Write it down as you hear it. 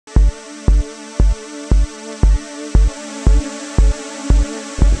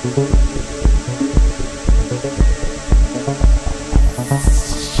Yo,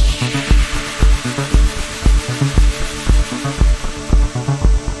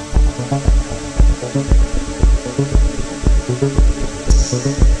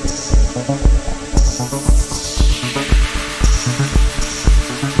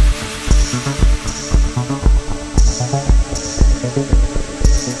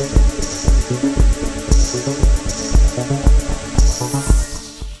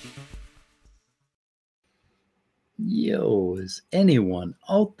 is anyone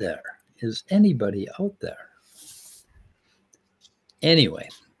out there? Is anybody out there? Anyway,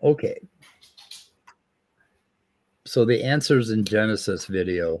 okay. So the Answers in Genesis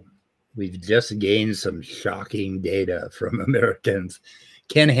video, we've just gained some shocking data from Americans.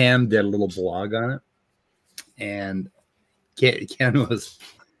 Ken Hamm did a little blog on it, and Ken was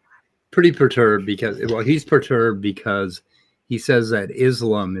pretty perturbed because, well, he's perturbed because he says that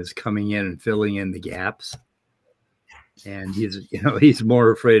Islam is coming in and filling in the gaps. And he's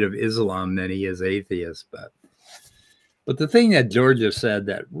more afraid of Islam than he is atheist. But the thing that Georgia said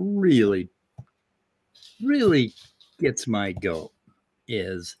that really, really gets my goat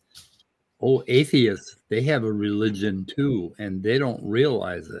is, oh, atheists, they have a religion too, and they don't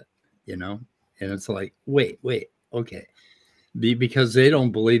realize it, And it's like, wait, okay. Because they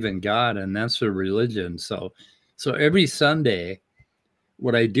don't believe in God, and that's their religion. So every Sunday,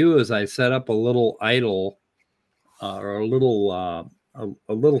 what I do is I set up a little idol or a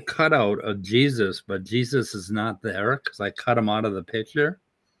little cutout of Jesus, but Jesus is not there because I cut him out of the picture,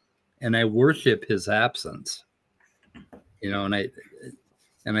 and I worship his absence. And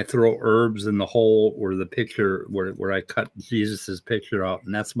I throw herbs in the hole where the picture where I cut Jesus's picture out,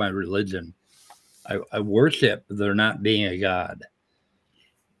 and that's my religion. I worship there not being a God,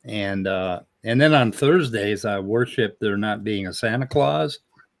 and then on Thursdays I worship there not being a Santa Claus.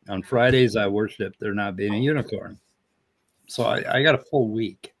 On Fridays I worship there not being a unicorn. So I got a full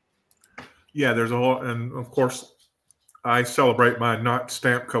week. Yeah, there's a whole, and of course, I celebrate my not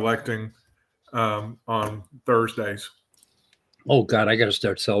stamp collecting on Thursdays. Oh God, I got to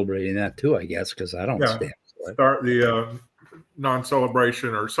start celebrating that too, I guess, because I don't stamp. Start the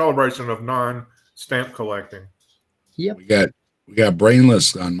non-celebration or celebration of non-stamp collecting. Yep. We got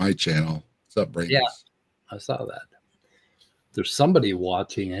Brainless on my channel. What's up, Brainless? Yeah, I saw that. There's somebody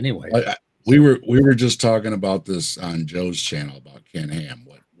watching anyway. We were just talking about this on Joe's channel about Ken Hamm.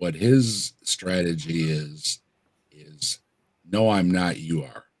 What his strategy is no, I'm not, you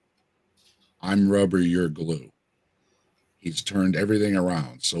are. I'm rubber, you're glue. He's turned everything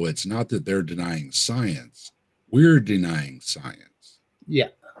around. So it's not that they're denying science. We're denying science. Yeah.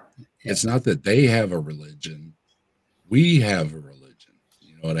 It's not that they have a religion. We have a religion.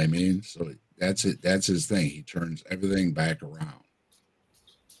 You know what I mean? So that's it. That's his thing. He turns everything back around.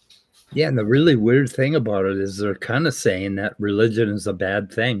 Yeah, and the really weird thing about it is they're kind of saying that religion is a bad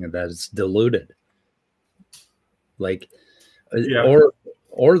thing and that it's diluted. Like,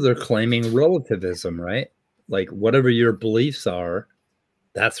 or they're claiming relativism, right? Like whatever your beliefs are,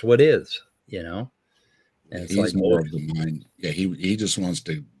 that's what is, And it's he's like more of the mind. Yeah, he just wants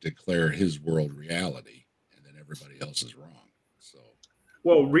to declare his world reality, and then everybody else is wrong. So,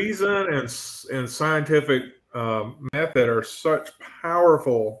 well, reason and scientific method are such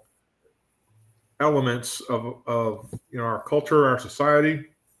powerful elements of our culture, our society.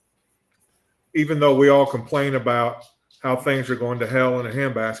 Even though we all complain about how things are going to hell in a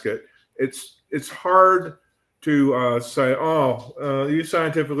handbasket, it's hard to say, oh, you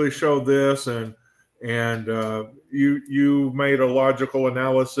scientifically showed this, and you made a logical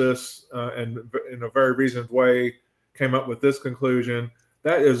analysis and in a very reasoned way came up with this conclusion.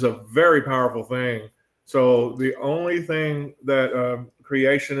 That is a very powerful thing. So the only thing that a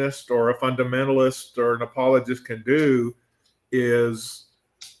creationist or a fundamentalist or an apologist can do is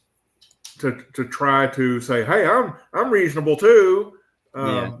to try to say, hey, I'm reasonable too,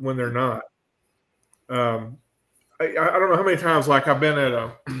 when they're not. I don't know how many times, like I've been at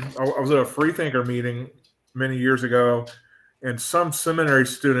I was at a freethinker meeting many years ago, and some seminary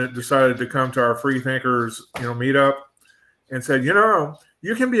student decided to come to our freethinkers, meetup, and said,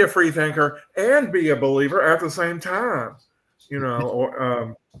 you can be a freethinker and be a believer at the same time,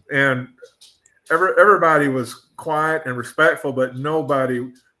 and everybody was quiet and respectful, but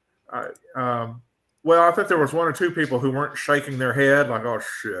nobody. Well, I think there was one or two people who weren't shaking their head like, oh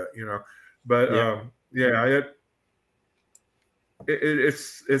shit, but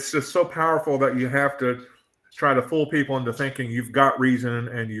it's just so powerful that you have to try to fool people into thinking you've got reason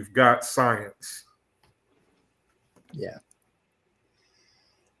and you've got science. Yeah.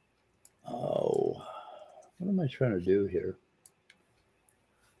 Oh, what am I trying to do here?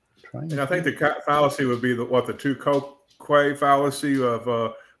 And I think the fallacy would be the two quay fallacy of,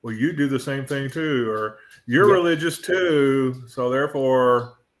 well, you do the same thing too, or you're religious too, so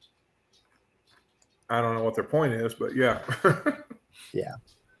therefore, I don't know what their point is, but yeah. Yeah.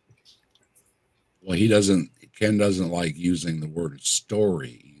 Well, Ken doesn't like using the word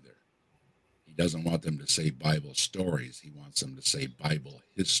story either. He doesn't want them to say Bible stories. He wants them to say Bible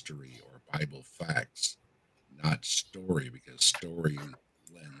history or Bible facts, not story, because story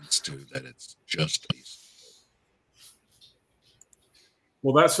lends to that it's just a story.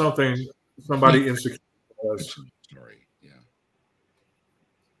 Well, that's something somebody insecure does. Story, yeah.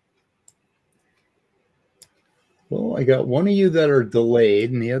 Well, I got one of you that are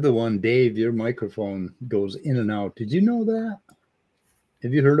delayed, and the other one, Dave, your microphone goes in and out. Did you know that?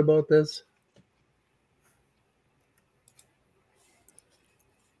 Have you heard about this?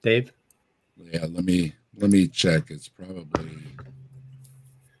 Dave? Yeah, let me check. It's probably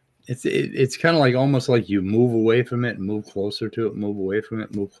it's kind of like almost like you move away from it and move closer to it, move away from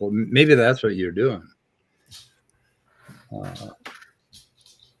it, move closer. Maybe that's what you're doing.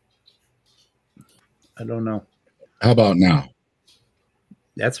 I don't know. How about now?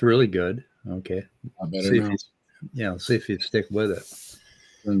 That's really good. Okay. How better now? Yeah, see if you stick with it.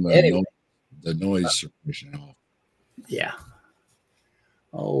 Turn the noise suppression off. Yeah.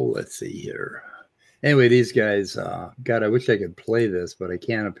 Oh, let's see here. Anyway, these guys, God, I wish I could play this, but I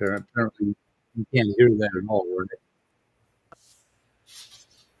can't. Apparently, you can't hear that at all, right?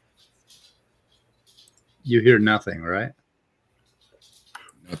 You hear nothing, right?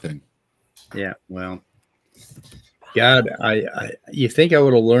 Nothing. Yeah, well, God, you think I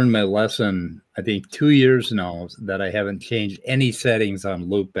would have learned my lesson, I think 2 years now, that I haven't changed any settings on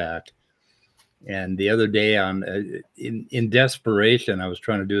loopback. And the other day in desperation, I was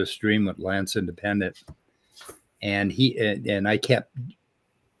trying to do a stream with Lance Independent, and I kept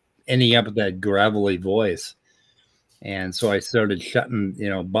ending up with that gravelly voice. And so I started shutting,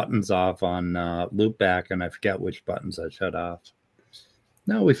 buttons off on loopback, and I forgot which buttons I shut off.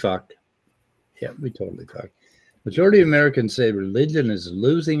 No, we fucked. Yeah, we totally fucked. Majority of Americans say religion is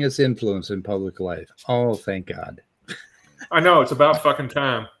losing its influence in public life. Oh, thank God. I know, it's about fucking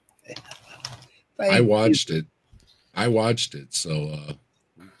time. I watched it, so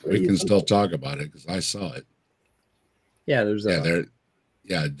we can still talk about it because I saw it. Yeah, there's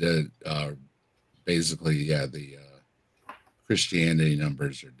basically, the Christianity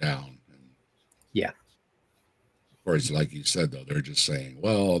numbers are down. Yeah. Of course, like you said, though, they're just saying,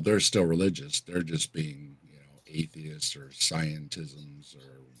 well, they're still religious. They're just being, atheists or scientisms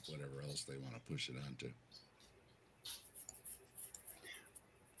or whatever else they want to push it onto.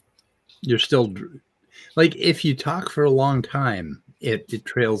 You're still like, if you talk for a long time, it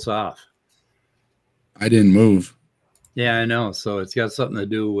trails off. I didn't move. Yeah, I know. So it's got something to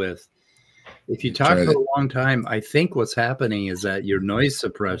do with, if you talk for a long time, I think what's happening is that your noise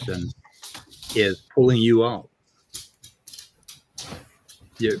suppression is pulling you out.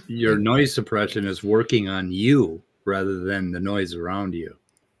 Your noise suppression is working on you rather than the noise around you.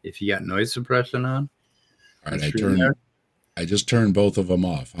 If you got noise suppression on. All right, I just turned both of them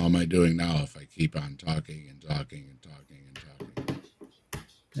off. How am I doing now if I keep on talking and talking and talking and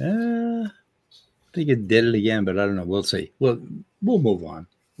talking? I think it did it again, but I don't know. We'll see. We'll move on.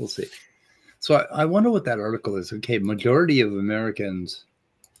 We'll see. So I wonder what that article is. Okay, majority of Americans,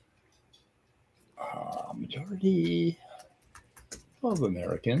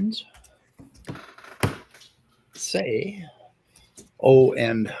 say,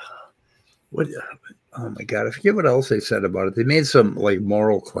 and what? Oh my God, I forget what else they said about it. They made some like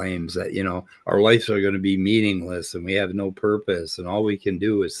moral claims that, our lives are going to be meaningless and we have no purpose and all we can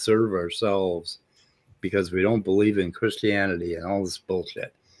do is serve ourselves because we don't believe in Christianity and all this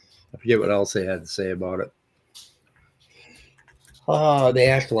bullshit. I forget what else they had to say about it. They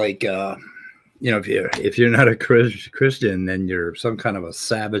act like, if you're not a Christian, then you're some kind of a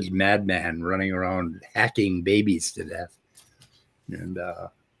savage madman running around hacking babies to death. And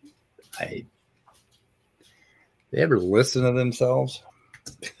they ever listen to themselves?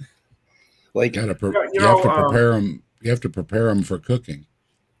 Like, you have to prepare them. You have to prepare them for cooking.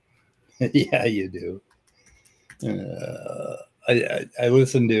 Yeah, you do. I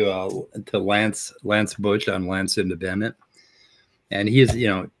listened to Lance Bush on Lance Independent, and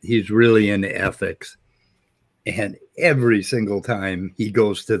he's really into ethics. And every single time he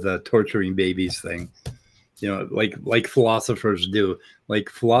goes to the torturing babies thing, like philosophers do, like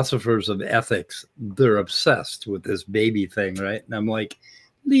philosophers of ethics, they're obsessed with this baby thing, right? And I'm like,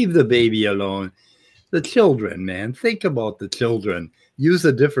 leave the baby alone. The children, man, think about the children. Use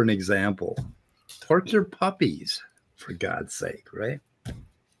a different example. Torture puppies, for God's sake, right?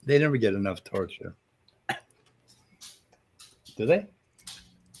 They never get enough torture. Do they?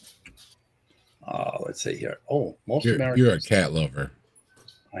 Oh, let's see here. Oh, most Americans. You're a cat lover.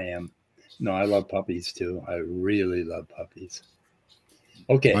 I am. No, I love puppies too. I really love puppies.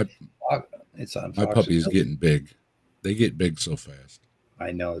 Okay. It's on My Fox. puppy's getting big. They get big so fast.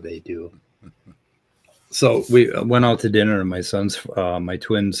 I know they do. So we went out to dinner on my my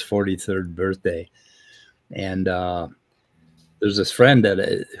twin's 43rd birthday. And there's this friend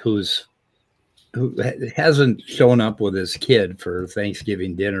that who hasn't shown up with his kid for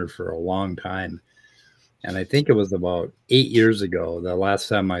Thanksgiving dinner for a long time. And I think it was about 8 years ago, the last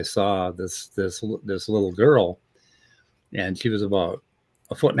time I saw this little girl, and she was about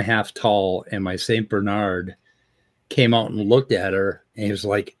 1.5 feet tall, and my Saint Bernard came out and looked at her, and he was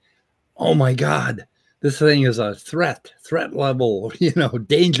like, "Oh my God, this thing is a threat level, you know,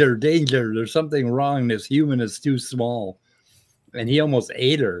 danger. There's something wrong. This human is too small." And he almost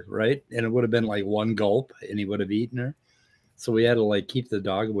ate her, right? And it would have been like one gulp and he would have eaten her. So we had to like keep the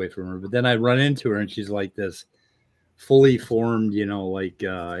dog away from her. But then I run into her and she's like this fully formed, you know, like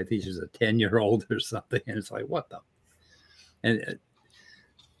I think she's a 10-year-old or something. And it's like, what the? And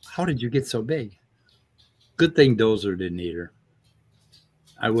how did you get so big? Good thing Dozer didn't eat her.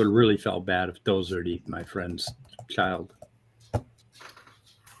 I would have really felt bad if Dozer had eaten my friend's child.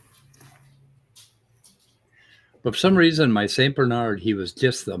 But for some reason, my St. Bernard, he was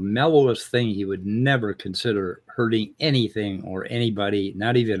just the mellowest thing. He would never consider hurting anything or anybody,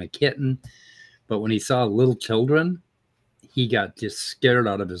 not even a kitten. But when he saw little children, he got just scared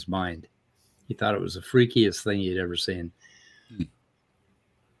out of his mind. He thought it was the freakiest thing he'd ever seen.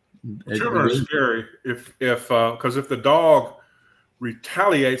 Children are scary because if the dog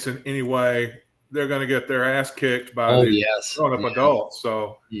retaliates in any way, they're going to get their ass kicked by grown-up adults.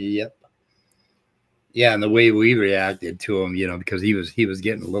 So yep. Yeah, and the way we reacted to him, you know, because he was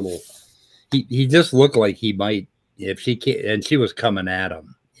getting a little, he just looked like he might, if she can't, and she was coming at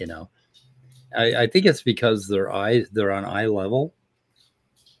him, you know. I think it's because they're on eye level,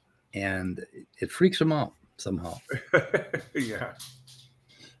 and it freaks them out somehow. Yeah.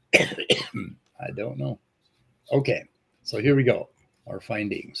 I don't know. Okay, so here we go. Our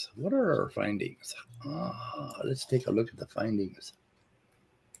findings. What are our findings? Let's take a look at the findings.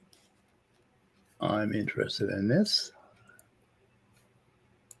 I'm interested in this.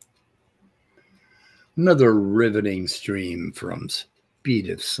 Another riveting stream from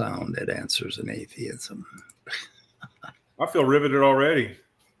Speed of Sound at Answers in Atheism. I feel riveted already.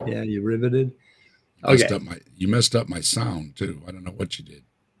 Yeah, you riveted? You messed up my sound, too. I don't know what you did.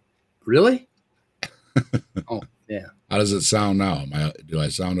 Really? Oh, yeah. How does it sound now? Do I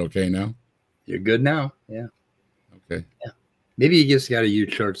sound okay now? You're good now. Yeah. Okay. Yeah. Maybe you just got to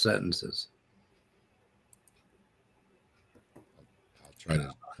use short sentences. Try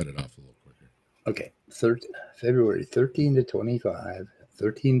to cut it off a little quicker. Okay. February 13 to 25,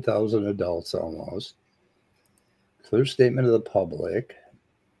 13,000 adults almost. Clear statement of the public.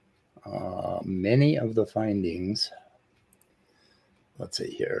 Many of the findings, let's see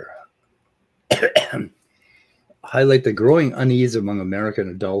here, highlight the growing unease among American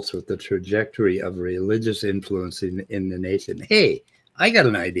adults with the trajectory of religious influence in the nation. Hey, I got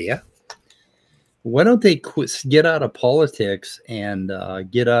an idea. Why don't they get out of politics and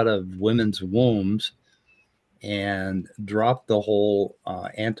get out of women's wombs and drop the whole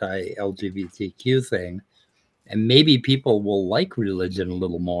anti-LGBTQ thing, and maybe people will like religion a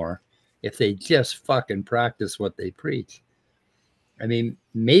little more if they just fucking practice what they preach. I mean,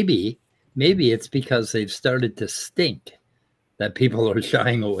 maybe it's because they've started to stink that people are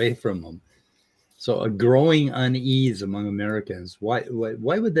shying away from them. So a growing unease among Americans. Why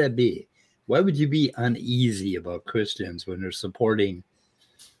would that be? Why would you be uneasy about Christians when they're supporting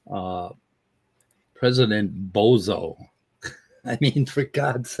President Bozo? I mean, for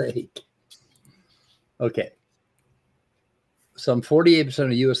God's sake. Okay. Some 48%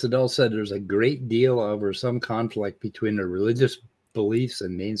 of U.S. adults said there's a great deal over some conflict between their religious beliefs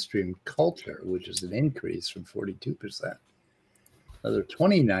and mainstream culture, which is an increase from 42%. Another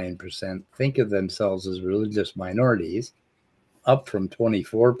 29% think of themselves as religious minorities, up from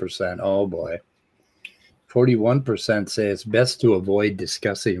 24%. Oh boy. 41% say it's best to avoid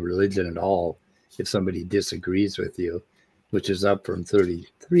discussing religion at all if somebody disagrees with you, which is up from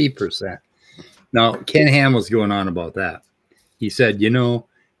 33%. Now, Ken Hamm was going on about that. He said, you know,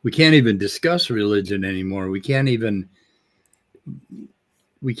 we can't even discuss religion anymore. We can't even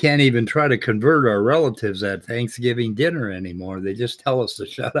try to convert our relatives at Thanksgiving dinner anymore. They just tell us to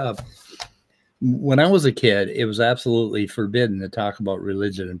shut up. When I was a kid, it was absolutely forbidden to talk about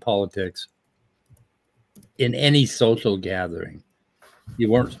religion and politics in any social gathering. You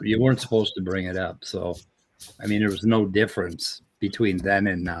weren't supposed to bring it up. So, I mean, there was no difference between then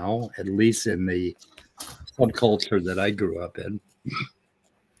and now, at least in the subculture that I grew up in.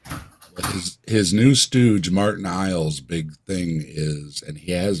 His new stooge, Martin Isles' big thing is, and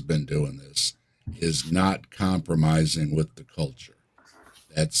he has been doing this, is not compromising with the culture.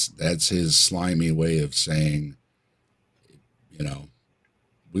 That's his slimy way of saying, you know,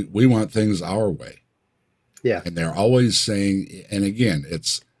 we want things our way. Yeah. And they're always saying, and again,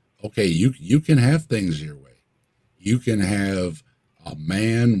 it's okay, you can have things your way. You can have a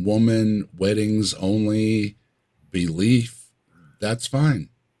man, woman, weddings only belief. That's fine.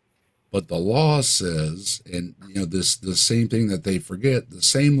 But the law says, and you know, the same thing that they forget, the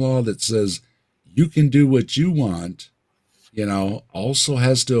same law that says you can do what you want, you know, also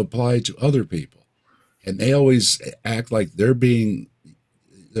has to apply to other people. And they always act like there's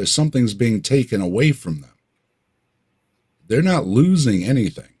something's being taken away from them. They're not losing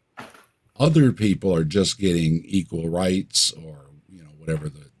anything. Other people are just getting equal rights, or, you know, whatever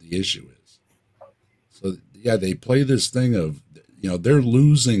the issue is. So yeah, they play this thing of, you know, they're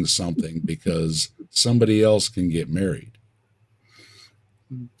losing something because somebody else can get married.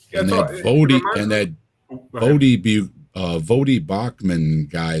 Yeah, And that Vody Bachman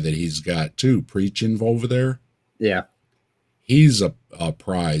guy that he's got too, preaching over there. Yeah. He's a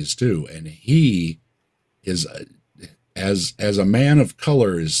prize too. And he is, as a man of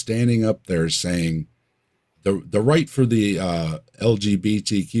color, is standing up there saying the right for the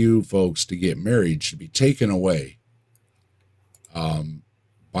LGBTQ folks to get married should be taken away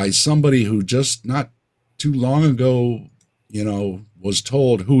by somebody who just not too long ago, you know, was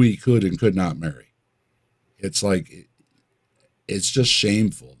told who he could and could not marry. It's like, it's just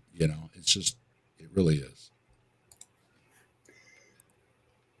shameful, you know, it really is.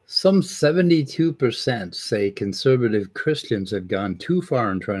 Some 72% say conservative Christians have gone too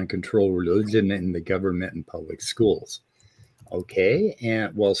far in trying to control religion in the government and public schools. Okay,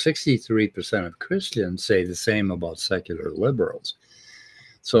 and well, 63% of Christians say the same about secular liberals.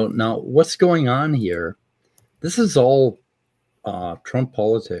 So now what's going on here? This is all Trump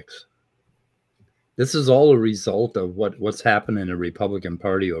politics. This is all a result of what's happened in the Republican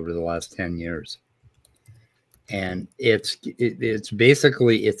Party over the last 10 years. And it's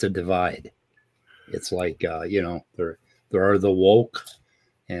basically, it's a divide. It's like, you know, there are the woke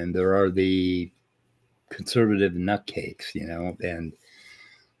and there are the conservative nutcakes, you know, and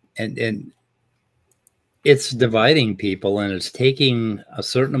it's dividing people, and it's taking a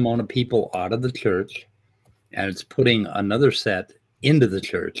certain amount of people out of the church, and it's putting another set into the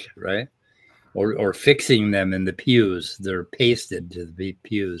church, right? Or fixing them in the pews. They're pasted to the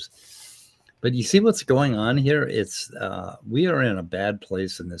pews. But you see what's going on here? It's we are in a bad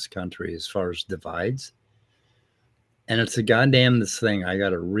place in this country as far as divides. And it's a goddamn this thing. I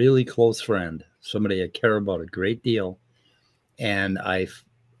got a really close friend, somebody I care about a great deal. And I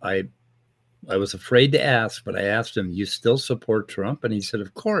was afraid to ask, but I asked him, "You still support Trump?" And he said,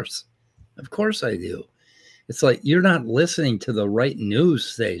 Of course I do." It's like, you're not listening to the right news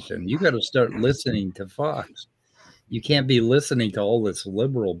station. You got to start listening to Fox. You can't be listening to all this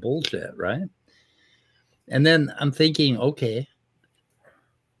liberal bullshit, right? And then I'm thinking, okay,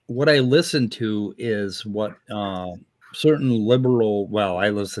 what I listen to is what certain liberal, well, I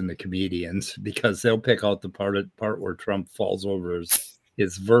listen to comedians because they'll pick out the part where Trump falls over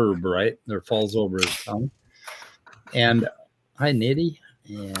his verb, right? Or falls over his tongue. And hi, Nitty.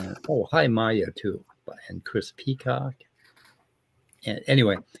 And hi, Maya, too. And Chris Peacock. And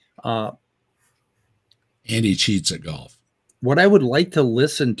anyway, and he cheats at golf. What I would like to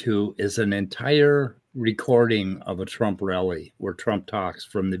listen to is an entire recording of a Trump rally where Trump talks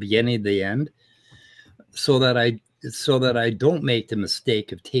from the beginning to the end, so that I don't make the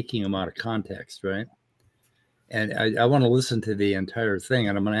mistake of taking him out of context, right? And I want to listen to the entire thing,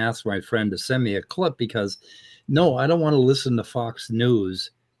 and I'm going to ask my friend to send me a clip, because no, I don't want to listen to Fox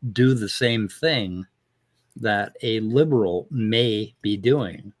News do the same thing that a liberal may be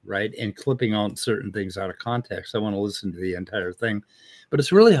doing, right? And clipping out certain things out of context. I want to listen to the entire thing, but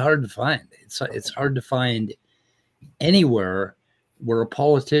it's really hard to find. It's hard to find anywhere where a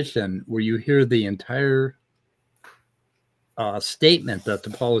politician, where you hear the entire statement that the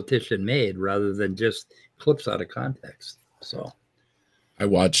politician made rather than just clips out of context. So I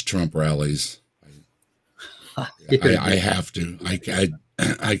watch Trump rallies. I have to.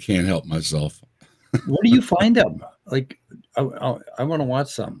 I can't help myself. Where do you find them? Like, I want to watch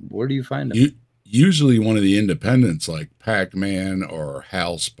some. Where do you find them? Usually one of the independents, like Pac-Man or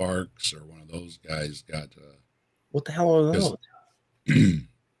Hal Sparks, or one of those guys got. What the hell are those? You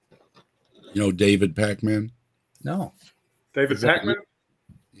know David Pac-Man? No. David Pac-Man?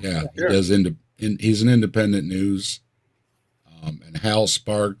 Yeah, he does. He's an independent news. And Hal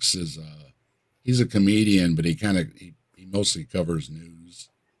Sparks is he's a comedian, but he mostly covers news.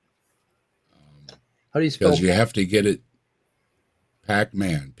 How do you spell? Because you have to get it.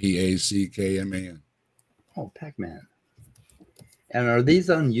 Pac-Man, Packman. Oh, Pac-Man. And are these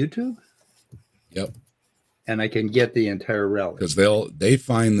on YouTube? Yep. And I can get the entire rally because they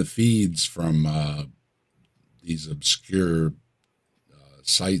find the feeds from these obscure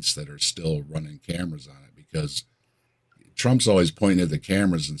sites that are still running cameras on it, because Trump's always pointing at the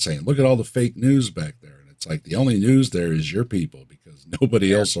cameras and saying, look at all the fake news back there. And it's like, the only news there is your people, because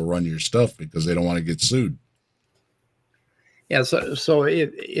nobody else will run your stuff because they don't want to get sued. Yeah, so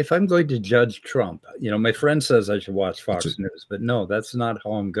if I'm going to judge Trump, my friend says I should watch Fox News, but no, that's not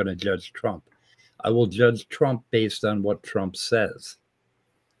how I'm going to judge Trump. I will judge Trump based on what Trump says.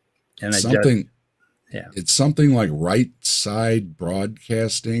 And it's something like Right Side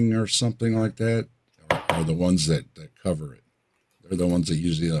Broadcasting or something like that are the ones that cover it. They're the ones that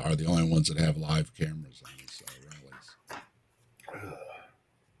usually are the only ones that have live cameras on these rallies.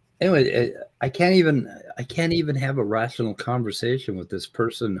 Anyway, I can't even have a rational conversation with this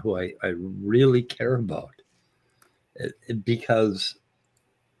person who I really care about, because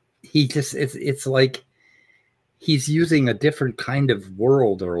he just it's like he's using a different kind of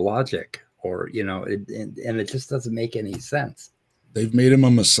world or logic, or and it just doesn't make any sense. They've made him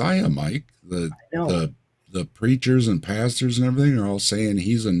a messiah, Mike. The preachers and pastors and everything are all saying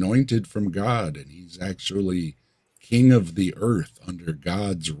he's anointed from God and he's actually king of the earth under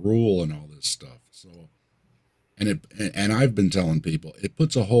God's rule and all this stuff. So, and I've been telling people, it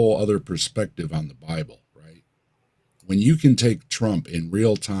puts a whole other perspective on the Bible, right? When you can take Trump in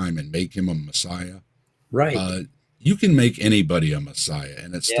real time and make him a messiah, right? You can make anybody a messiah,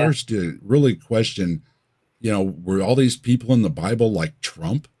 and it starts to really question, were all these people in the Bible like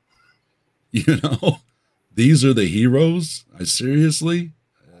Trump? These are the heroes. Seriously.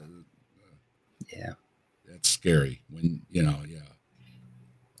 Yeah. That's scary when, they're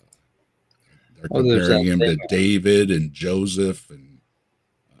comparing him to David and Joseph and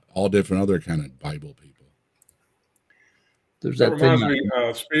all different other kind of Bible people. There's that reminds me,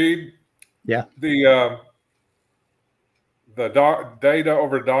 Speed. Yeah. The Data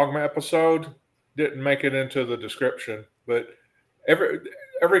Over Dogma episode didn't make it into the description, but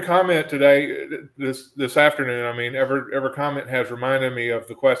every comment today, this afternoon, every comment has reminded me of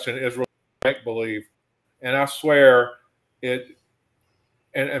the question, is religion make believe? And I swear it,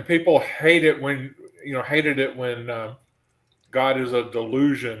 and people hate it when, hated it when God is a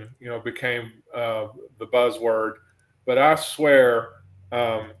delusion, became the buzzword. But I swear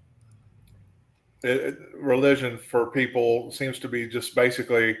religion for people seems to be just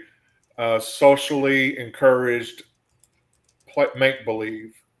basically socially encouraged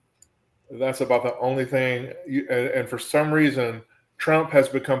make-believe. That's about the only thing. And for some reason, Trump has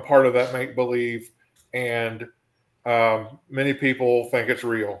become part of that make-believe, and many people think it's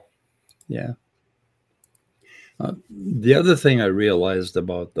real. Yeah. The other thing I realized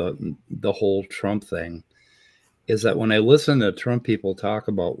about the whole Trump thing is that when I listen to Trump people talk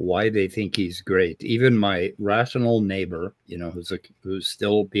about why they think he's great, even my rational neighbor, who's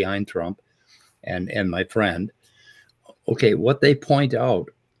still behind Trump, and my friend, okay, what they point out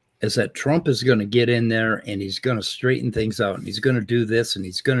is that Trump is going to get in there and he's going to straighten things out, and he's going to do this and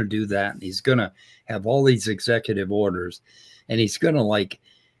he's going to do that, and he's going to have all these executive orders, and he's going to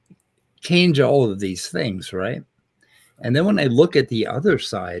change all of these things, right? And then when I look at the other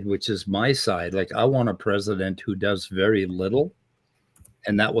side, which is my side, I want a president who does very little.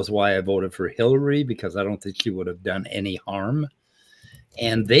 And that was why I voted for Hillary, because I don't think she would have done any harm.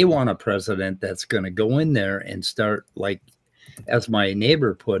 And they want a president that's going to go in there and start, as my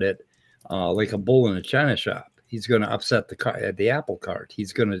neighbor put it, like a bull in a china shop. He's going to upset the apple cart.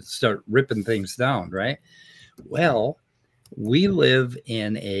 He's going to start ripping things down, right? Well, we live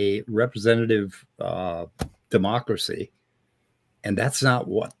in a representative democracy, and that's not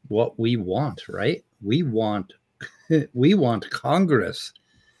what we want, right? We want Congress,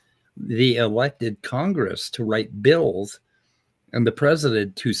 the elected Congress, to write bills and the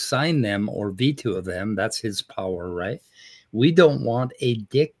president to sign them or veto them. That's his power, right? We don't want a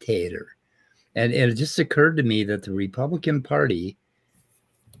dictator. And it just occurred to me that the Republican Party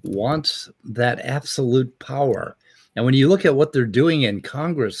wants that absolute power. And when you look at what they're doing in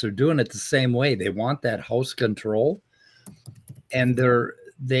Congress, they're doing it the same way. They want that House control, and they're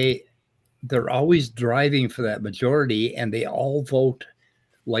always driving for that majority, and they all vote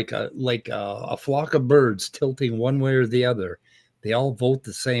like a flock of birds tilting one way or the other. They all vote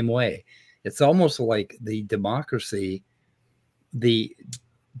the same way. It's almost like the democracy, the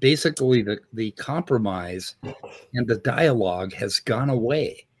basically the compromise and the dialogue has gone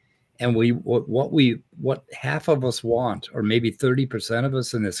away. And what half of us want, or maybe 30% of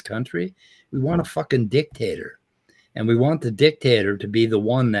us in this country, we want a fucking dictator. And we want the dictator to be the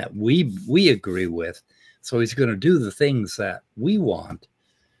one that we agree with. So he's going to do the things that we want.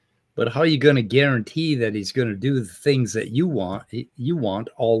 But how are you going to guarantee that he's going to do the things that you want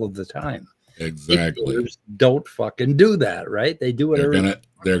all of the time? Exactly. Dictators don't fucking do that, right? They do whatever.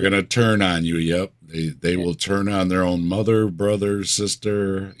 They're gonna turn on you. Yep. They will turn on their own mother, brother,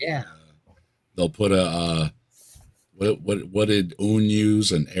 sister. Yeah. They'll put a what did Un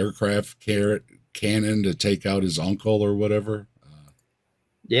use, an aircraft cannon to take out his uncle or whatever?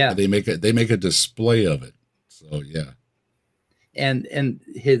 Yeah. They make a display of it. So yeah. And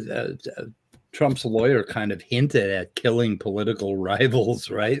his Trump's lawyer kind of hinted at killing political rivals,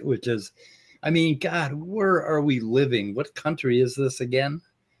 right? Which is, I mean, God, where are we living? What country is this again?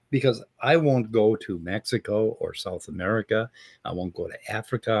 Because I won't go to Mexico or South America. I won't go to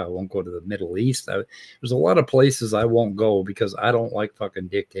Africa. I won't go to the Middle East. There's a lot of places I won't go because I don't like fucking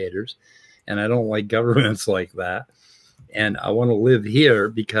dictators and I don't like governments like that. And I want to live here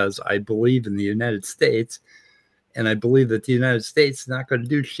because I believe in the United States. And I believe that the United States is not going to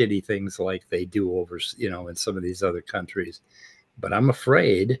do shitty things like they do over, in some of these other countries. But I'm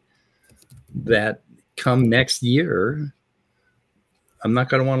afraid that come next year, I'm not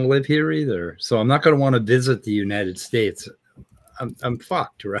going to want to live here either. So I'm not going to want to visit the United States. I'm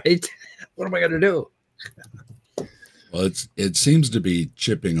fucked, right? What am I going to do? Well, it seems to be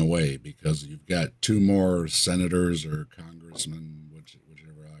chipping away because you've got 2 more senators or congressmen, whichever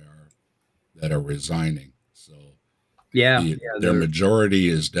they are, that are resigning. So yeah, their majority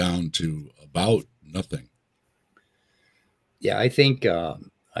is down to about nothing. Yeah, I think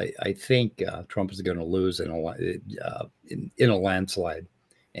I think Trump is going to lose in a landslide,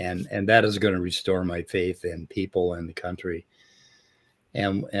 and that is going to restore my faith in people and the country.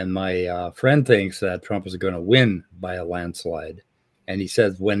 And my friend thinks that Trump is going to win by a landslide, and he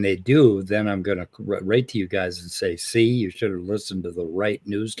says when they do, then I'm going to write to you guys and say, "See, you should have listened to the right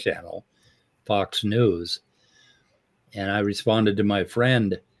news channel, Fox News." And I responded to my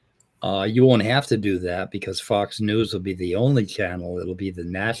friend, you won't have to do that because Fox News will be the only channel. It'll be the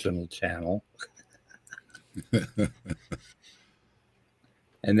national channel.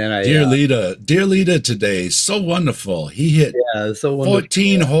 And then dear leader today, so wonderful. He hit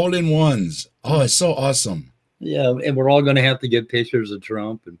 14 hole-in-ones. Oh, it's so awesome. Yeah, and we're all going to have to get pictures of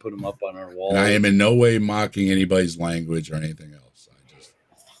Trump and put them up on our wall. And I am in no way mocking anybody's language or anything else.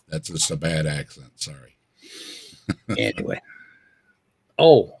 That's just a bad accent. Sorry. Anyway.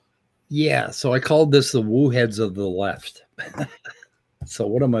 Oh, yeah. So I called this the woo heads of the left. So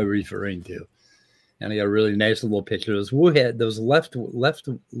what am I referring to? And I got a really nice little picture. Those left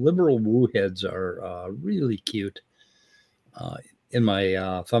liberal woo heads are really cute in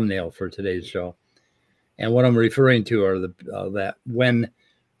my thumbnail for today's show. And what I'm referring to are that when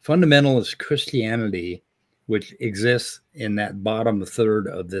fundamentalist Christianity, which exists in that bottom third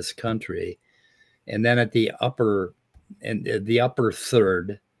of this country, and then at the upper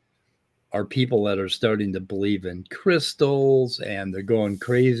third are people that are starting to believe in crystals, and they're going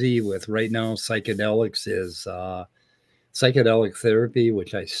crazy with right now psychedelics is psychedelic therapy,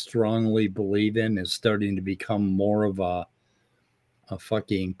 which I strongly believe in, is starting to become more of a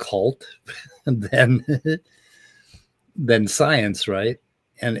fucking cult than science, right?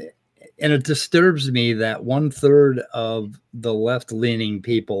 And it disturbs me that 1/3 of the left-leaning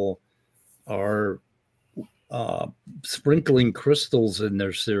people are sprinkling crystals in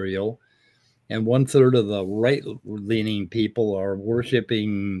their cereal, and 1/3 of the right-leaning people are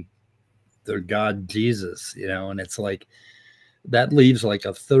worshiping their God Jesus, and it's like that leaves like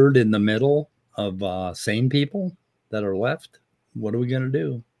 1/3 in the middle of sane people that are left. What are we going to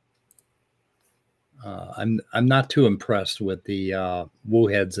do? I'm not too impressed with the woo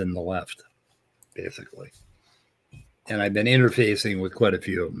heads in the left, basically. And I've been interfacing with quite a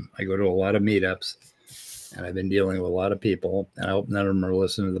few of them. I go to a lot of meetups, and I've been dealing with a lot of people. And I hope none of them are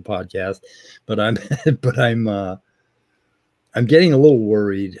listening to the podcast. But I'm getting a little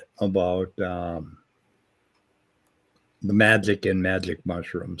worried about the magic and magic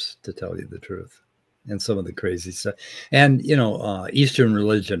mushrooms, to tell you the truth, and some of the crazy stuff. And Eastern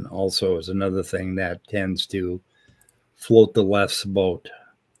religion also is another thing that tends to float the left's boat.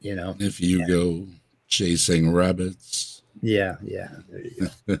 If you go chasing rabbits. Yeah. There you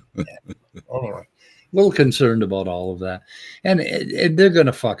go. All right. A little concerned about all of that. And they're going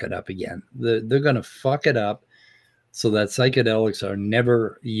to fuck it up again. They're going to fuck it up so that psychedelics are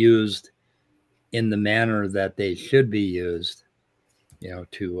never used in the manner that they should be used. you know,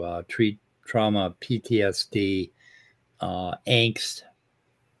 to treat trauma, PTSD, angst,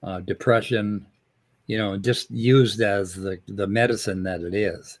 depression, you know, just used as the medicine that it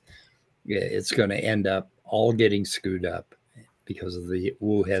is. It's going to end up all getting screwed up because of the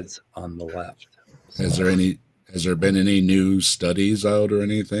woo heads on the left. So, has there been any new studies out or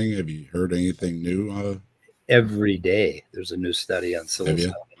anything? Have you heard anything new? Every day there's a new study on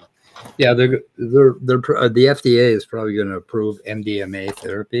psilocybin. Yeah, the FDA is probably going to approve MDMA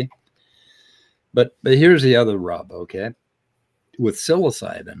therapy. But here's the other rub, okay? With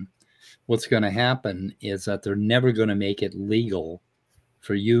psilocybin, what's going to happen is that they're never going to make it legal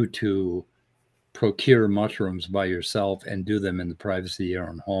for you to procure mushrooms by yourself and do them in the privacy of your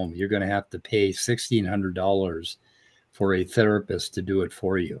own home. You're going to have to pay $1,600 for a therapist to do it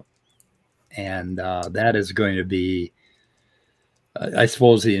for you. And that is going to be, I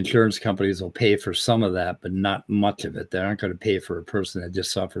suppose the insurance companies will pay for some of that, but not much of it. They aren't going to pay for a person that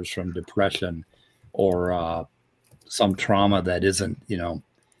just suffers from depression or some trauma that isn't, you know,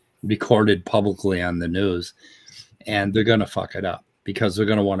 recorded publicly on the news. And they're going to fuck it up because they're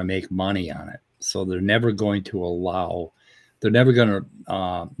going to want to make money on it. So they're never going to allow, they're never going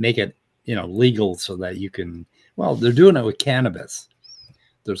to make it, you know, legal so that you can, well, they're doing it with cannabis.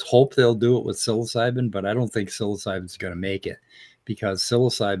 There's hope they'll do it with psilocybin, but I don't think psilocybin is going to make it because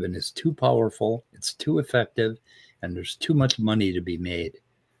psilocybin is too powerful, it's too effective, and there's too much money to be made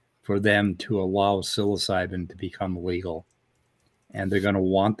for them to allow psilocybin to become legal. And they're going to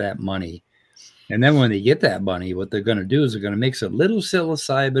want that money. And then when they get that money, what they're going to do is they're going to mix a little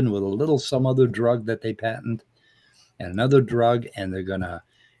psilocybin with a little some other drug that they patent and another drug, and they're going to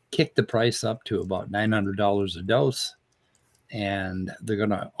kick the price up to about $900 a dose. And they're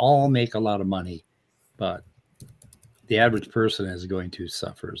going to all make a lot of money, but the average person is going to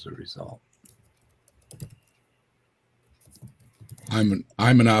suffer as a result. I'm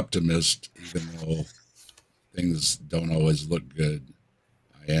an optimist, even though things don't always look good.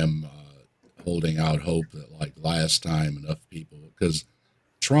 I am holding out hope that, like last time, enough people, because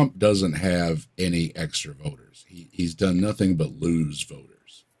Trump doesn't have any extra voters. He's done nothing but lose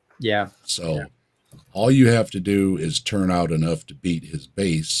voters. Yeah. So yeah. All you have to do is turn out enough to beat his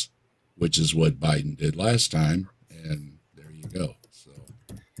base, which is what Biden did last time, and there you go. So,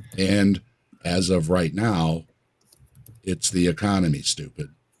 and as of right now, it's the economy, stupid.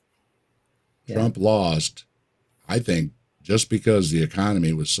 Yeah. Trump lost, I think, just because the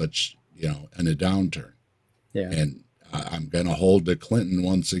economy was such, you know, in a downturn. Yeah. And I'm going to hold to Clinton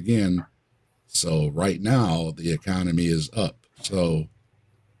once again. So right now, the economy is up. So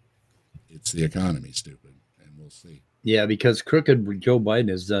it's the economy, stupid, and we'll see. Yeah, because crooked Joe Biden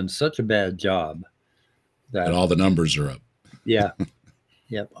has done such a bad job that all the numbers are up. Yeah.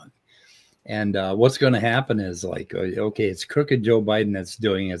 Yep. And what's going to happen is like, okay, it's crooked Joe Biden that's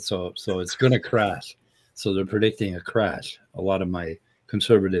doing it, so it's going to crash. So they're predicting a crash. A lot of my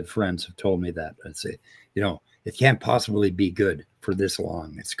conservative friends have told me that. I'd say, you know, it can't possibly be good for this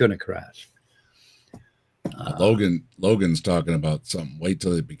long. It's going to crash. Logan's talking about something. Wait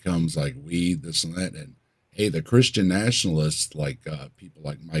till it becomes like weed, this and that. And hey, the Christian nationalists, like people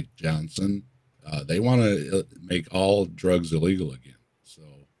like Mike Johnson, they want to make all drugs illegal again. So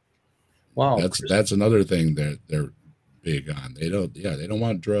wow, that's another thing that they're big on. They don't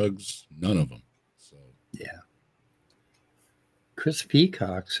want drugs, none of them. So yeah. Chris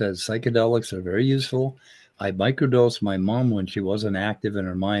Peacock says psychedelics are very useful. I microdosed my mom when she wasn't active in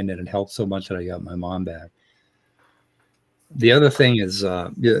her mind, and it helped so much that I got my mom back. The other thing is,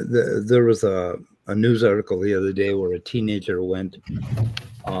 there was a news article the other day where a teenager went,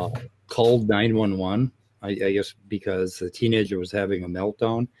 called 911, I guess because the teenager was having a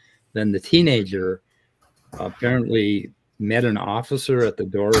meltdown. Then the teenager apparently met an officer at the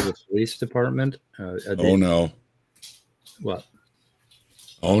door of the police department. Oh, no. What?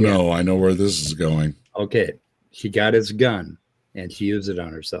 Oh, yeah. No, I know where this is going. Okay. She got his gun and she used it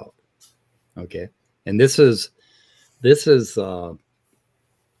on herself. Okay. And this is what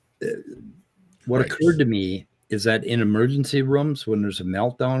right. occurred to me is that in emergency rooms, when there's a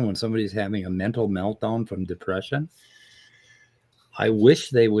meltdown, when somebody's having a mental meltdown from depression, I wish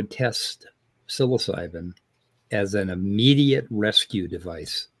they would test psilocybin as an immediate rescue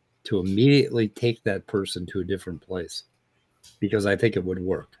device to immediately take that person to a different place, because I think it would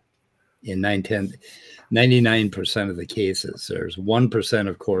work in 99% of the cases. There's 1%,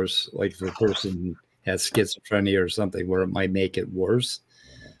 of course, like if the person has schizophrenia or something where it might make it worse.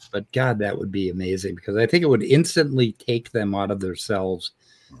 But God, that would be amazing, because I think it would instantly take them out of themselves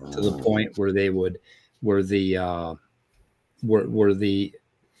to the point where they would, where the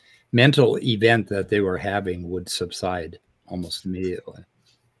mental event that they were having would subside almost immediately.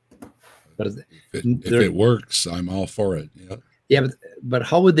 But if it works, I'm all for it. Yeah. Yeah, but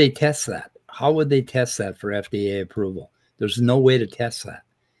how would they test that? How would they test that for FDA approval? There's no way to test that.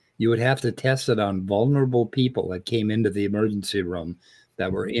 You would have to test it on vulnerable people that came into the emergency room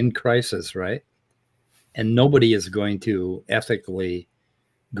that were in crisis, right? And nobody is going to ethically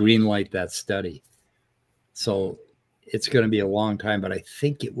greenlight that study. So it's going to be a long time, but I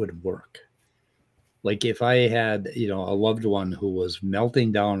think it would work. Like if I had, a loved one who was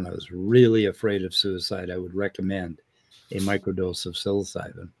melting down and I was really afraid of suicide, I would recommend a microdose of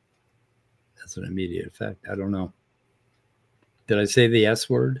psilocybin. That's an immediate effect. I don't know. Did I say the S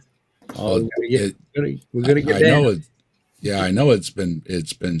word? Oh, we're gonna get. I know it. Yeah, I know it's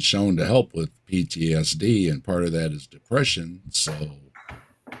been shown to help with PTSD, and part of that is depression. So,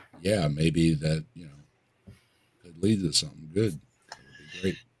 yeah, maybe that could lead to something good. That would be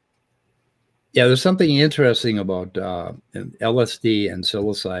great. Yeah, there's something interesting about LSD and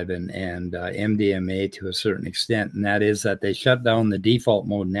psilocybin and MDMA to a certain extent, and that is that they shut down the default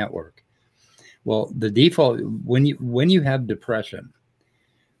mode network. Well, the default when you have depression,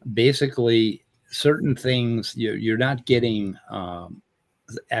 basically certain things you're not getting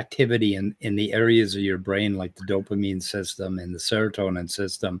activity in the areas of your brain like the dopamine system and the serotonin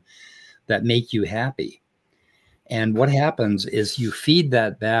system that make you happy. And what happens is you feed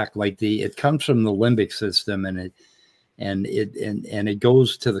that back, like it comes from the limbic system and it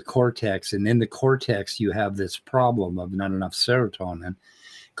goes to the cortex, and in the cortex you have this problem of not enough serotonin.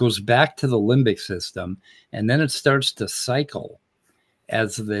 It goes back to the limbic system, and then it starts to cycle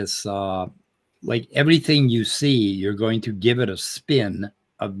as this like everything you see, you're going to give it a spin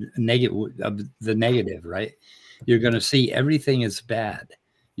of the negative, right? You're going to see everything is bad.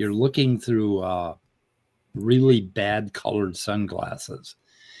 You're looking through really bad colored sunglasses,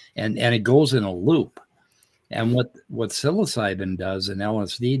 and it goes in a loop. And what psilocybin does and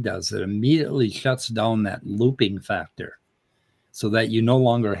LSD does, it immediately shuts down that looping factor so that you no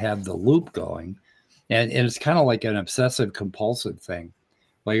longer have the loop going. And it's kind of like an obsessive compulsive thing.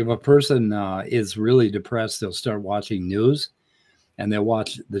 Like if a person is really depressed, they'll start watching news, and they'll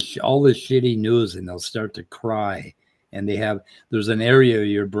watch all this shitty news, and they'll start to cry. And there's an area of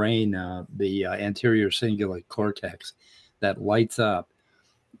your brain, the anterior cingulate cortex, that lights up,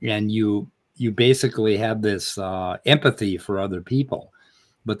 and you basically have this empathy for other people,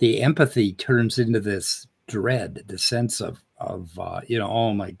 but the empathy turns into this dread, the sense of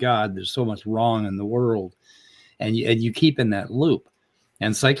oh my God, there's so much wrong in the world, and you keep in that loop.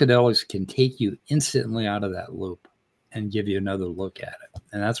 And psychedelics can take you instantly out of that loop and give you another look at it.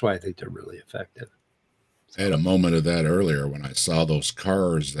 And that's why I think they're really effective. I had a moment of that earlier when I saw those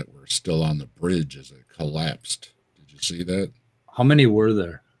cars that were still on the bridge as it collapsed. Did you see that? How many were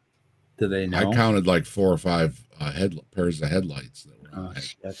there? Do they know? I counted like 4 or 5 pairs of headlights that were on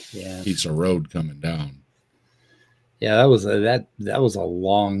that piece of road coming down. Yeah, that was a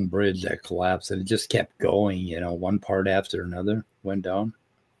long bridge that collapsed, and it just kept going. One part after another went down.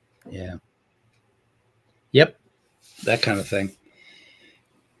 Yeah. Yep, that kind of thing.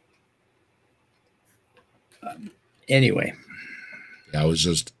 Anyway, yeah, I was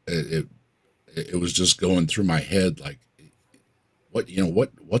just it was just going through my head, like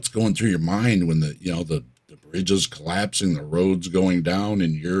what's going through your mind when the bridge is collapsing, the road's going down,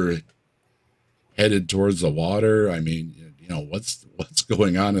 and you're headed towards the water. I mean, what's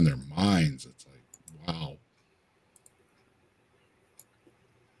going on in their minds? It's like, wow.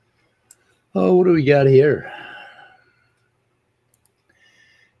 Oh, what do we got here?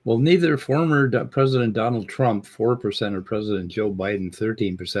 Well, neither former President Donald Trump, 4%, or President Joe Biden,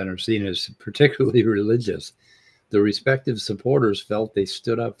 13%, are seen as particularly religious. The respective supporters felt they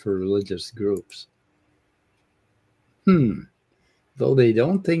stood up for religious groups. Though they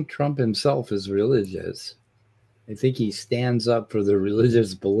don't think Trump himself is religious, I think he stands up for their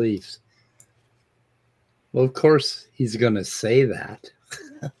religious beliefs. Well, of course, he's going to say that.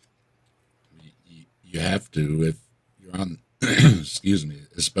 You have to, if you're on, excuse me,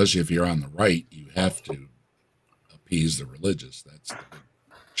 especially if you're on the right, you have to appease the religious. That's the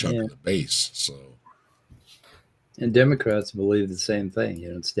big chunk of the base. So, and Democrats believe the same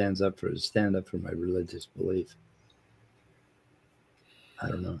thing. Stand up for my religious belief. I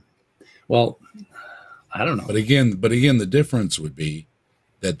don't know. Well, I don't know. But again, the difference would be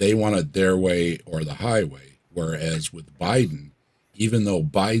that they wanted their way or the highway, whereas with Biden, even though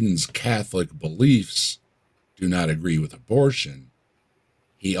Biden's Catholic beliefs do not agree with abortion,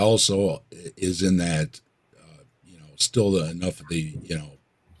 he also is in that, still enough of the,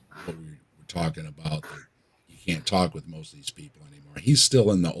 what we were talking about, that you can't talk with most of these people anymore. He's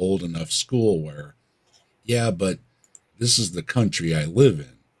still in the old enough school where, yeah, but this is the country I live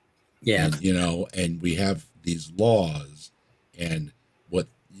in. Yeah. And, you know, and we have these laws, and what,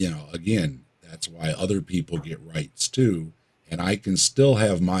 you know, again, that's why other people get rights too. And I can still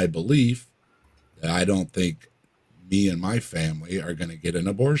have my belief that I don't think me and my family are going to get an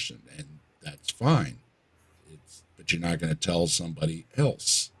abortion, and that's fine. But you're not going to tell somebody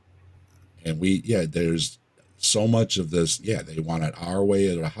else. And there's so much of this. Yeah, they want it our way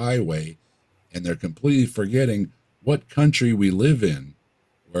or the highway, and they're completely forgetting what country we live in,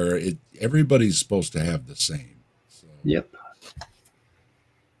 where everybody's supposed to have the same. So, yep.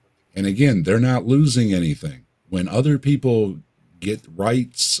 And again, they're not losing anything. When other people get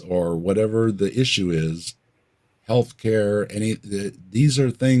rights or whatever the issue is, healthcare, these are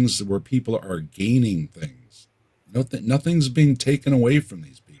things where people are gaining things. Nothing's being taken away from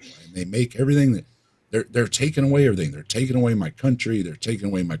these people, and they make everything that they're taking away everything. They're taking away my country. They're taking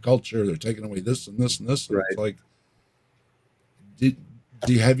away my culture. They're taking away this and this and this. And right. It's like,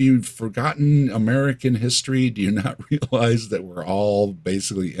 have you forgotten American history? Do you not realize that we're all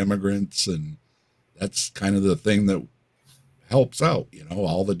basically immigrants, and that's kind of the thing that helps out, you know,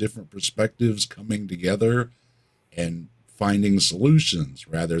 all the different perspectives coming together and finding solutions,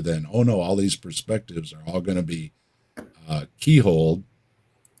 rather than, oh no, all these perspectives are all going to be keyholed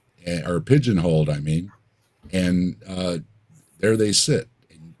or pigeonholed, I mean, and there they sit.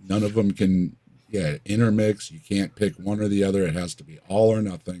 And none of them can, intermix. You can't pick one or the other. It has to be all or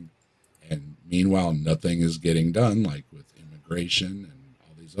nothing. And meanwhile, nothing is getting done, like with immigration and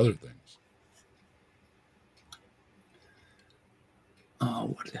all these other things.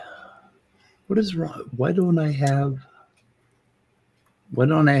 What is wrong? Why don't I have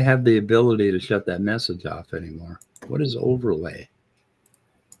the ability to shut that message off anymore? What is overlay?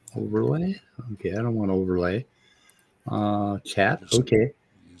 Overlay? Okay, I don't want overlay. Chat. Okay.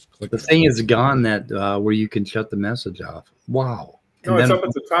 The thing is gone that where you can shut the message off. Wow. No, it's up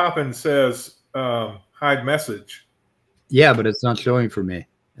at the top and says hide message. Yeah, but it's not showing for me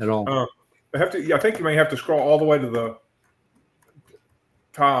at all. I think you may have to scroll all the way to the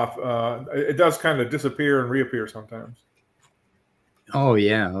top. It does kind of disappear and reappear sometimes. Oh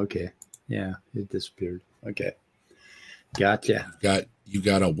yeah, okay. Yeah, it disappeared. Okay. Gotcha. You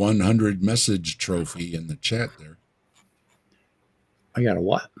got a 100 message trophy in the chat there. I got a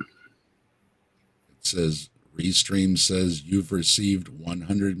what? It says Restream says you've received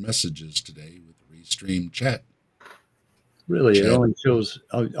 100 messages today with Restream chat. Really? Chat. It only shows.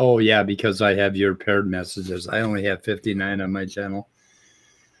 Oh yeah, because I have your paired messages. I only have 59 on my channel.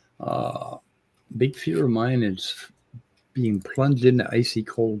 Big fear of mine is being plunged into icy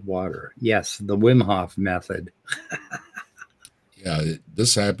cold water. Yes, the Wim Hof method. Yeah,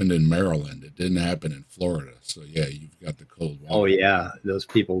 this happened in Maryland. It didn't happen in Florida. So yeah, you've got the cold water. Oh yeah, those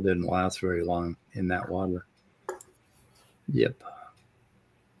people didn't last very long in that water. Yep.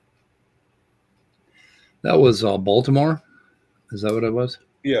 That was Baltimore. Is that what it was?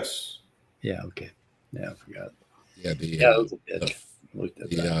 Yes. Yeah. Okay. Yeah, I forgot. Yeah. That was a bitch.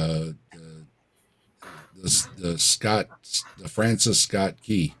 The Francis Scott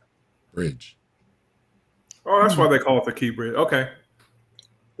Key Bridge. Oh, that's why they call it the Key Bridge. Okay.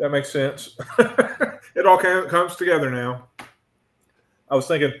 That makes sense. It all comes together now. I was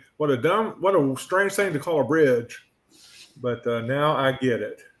thinking, what a strange thing to call a bridge. But now I get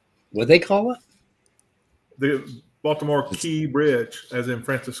it. What they call it? The Baltimore Key Bridge, as in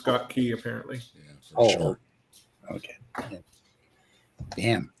Francis Scott Key, apparently. Yeah, sure. Okay.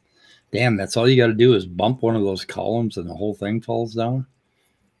 Yeah. Damn, that's all you got to do is bump one of those columns and the whole thing falls down.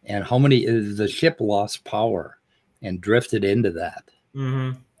 And the ship lost power and drifted into that.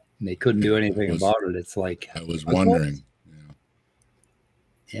 Mm-hmm. And they couldn't do anything about it. It's like, I was wondering.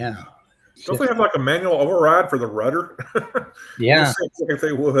 Yeah. Don't they have like a manual override for the rudder? Yeah. If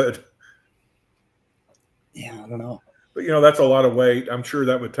they would. Yeah, I don't know. But that's a lot of weight. I'm sure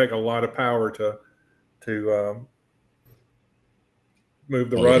that would take a lot of power to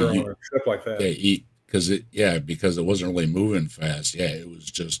move the rudder on a ship like that. Yeah, because it wasn't really moving fast. Yeah, it was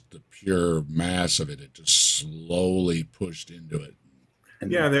just the pure mass of it. It just slowly pushed into it.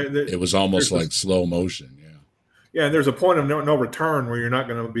 And it was almost like slow motion. Yeah. Yeah, and there's a point of no return where you're not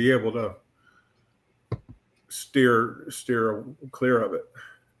going to be able to steer clear of it.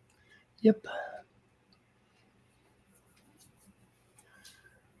 Yep.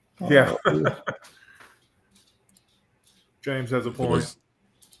 Yeah. James has a point.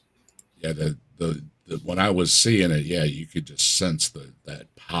 When I was seeing it, you could just sense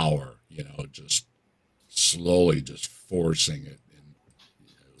that power, just slowly just forcing it.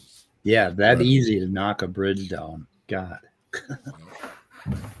 And, that easy to knock a bridge down. God.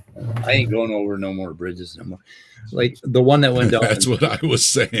 I ain't going over no more bridges no more. Like the one that went down. That's what I was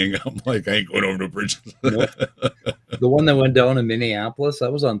saying. I'm like, I ain't going over no bridges. No. The one that went down in Minneapolis, I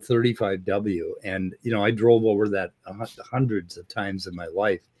was on 35W, and you know, I drove over that hundreds of times in my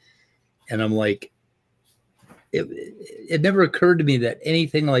life, and I'm like, it never occurred to me that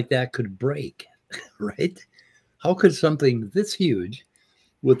anything like that could break, right? How could something this huge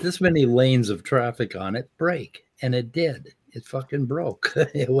with this many lanes of traffic on it break? And it did. It fucking broke.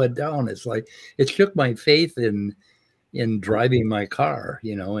 It went down. It's like it shook my faith in driving my car,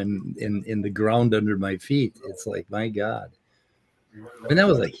 you know, in the ground under my feet. It's like, my God. And that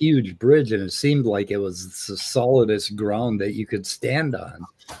was a huge bridge, and it seemed like it was the solidest ground that you could stand on.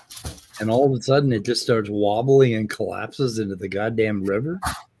 And all of a sudden it just starts wobbling and collapses into the goddamn river.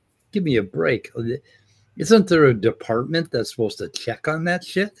 Give me a break. Isn't there a department that's supposed to check on that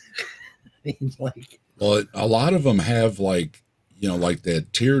shit? I mean, like, well, a lot of them have like, you know, like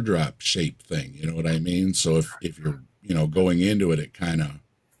that teardrop shape thing, you know what I mean? So if you're, you know, going into it, it kind of,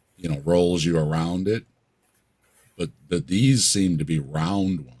 you know, rolls you around it. But these seem to be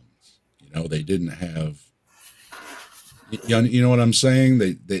round ones. You know, they didn't have, you know what I'm saying?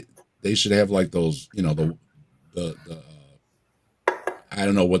 They should have like those, you know, the I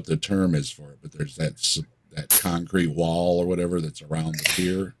don't know what the term is for it, but there's that concrete wall or whatever that's around the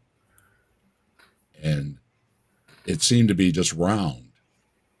pier. And it seemed to be just round.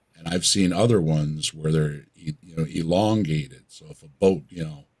 And I've seen other ones where they're, you know, elongated. So if a boat, you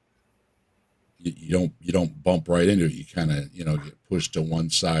know, you don't bump right into it, you kind of, you know, get pushed to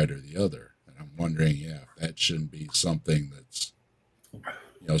one side or the other. And I'm wondering, yeah, if that shouldn't be something that's,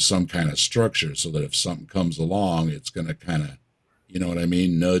 you know, some kind of structure, so that if something comes along, it's going to kind of, you know what I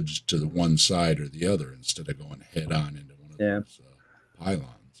mean, nudge to the one side or the other instead of going head on into one of those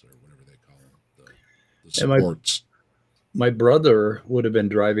pylons or whatever they call them, the supports. My brother would have been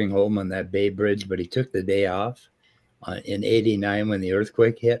driving home on that Bay Bridge, but he took the day off in '89 when the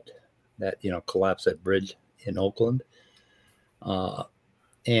earthquake hit, that, you know, collapsed that bridge in Oakland.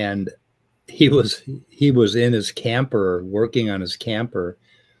 And he was in his camper, working on his camper,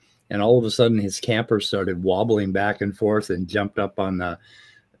 and all of a sudden his camper started wobbling back and forth and jumped up on the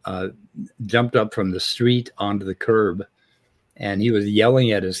jumped up from the street onto the curb. And he was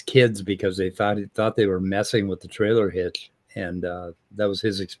yelling at his kids because they thought they were messing with the trailer hitch. And that was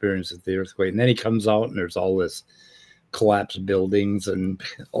his experience at the earthquake. And then he comes out and there's all this collapsed buildings and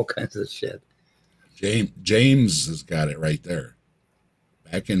all kinds of shit. James has got it right there.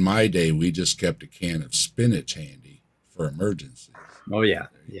 Back in my day, we just kept a can of spinach handy for emergencies. Oh yeah,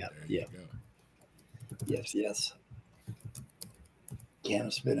 There yeah. Yes. Can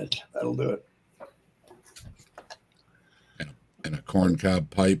of spinach, that'll do it. And a corncob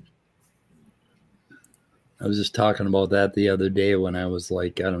pipe. I was just talking about that the other day when I was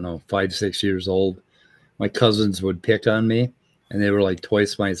like, I don't know, 5, 6 years old. My cousins would pick on me, and they were like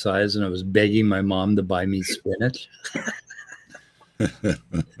twice my size, and I was begging my mom to buy me spinach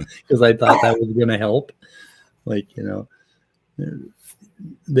because I thought that was going to help. Like, you know,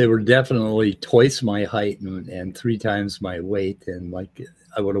 they were definitely twice my height and 3 times my weight, and like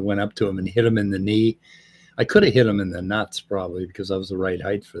I would have went up to him and hit him in the knee. I could have hit him in the nuts probably because I was the right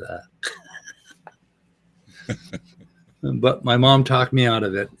height for that. But my mom talked me out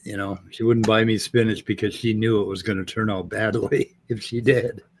of it. You know, she wouldn't buy me spinach because she knew it was going to turn out badly if she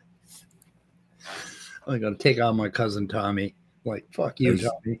did. I'm going to take on my cousin Tommy. Like, fuck you,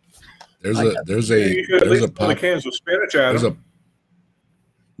 Tommy. There's a pop, cans of spinach at him.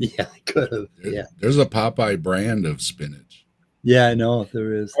 Yeah, I could have. Yeah. There's a Popeye brand of spinach. Yeah, I know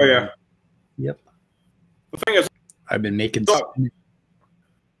there is. Oh yeah. Yep. The thing is, I've been making spinach.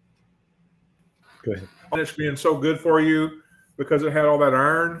 Go ahead. Spinach being so good for you because it had all that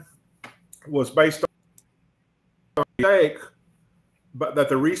iron was based on a mistake, but that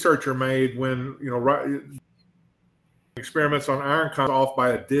the researcher made when, you know, experiments on iron comes off by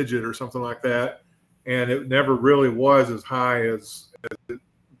a digit or something like that, and it never really was as high as it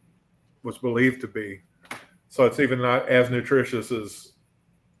was believed to be. So it's even not as nutritious as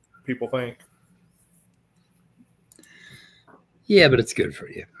people think. Yeah, but it's good for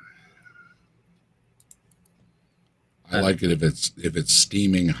you. I like it if it's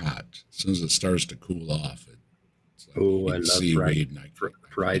steaming hot. As soon as it starts to cool off, it's like, oh, I love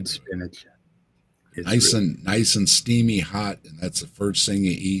fried spinach. It's nice and steamy hot, and that's the first thing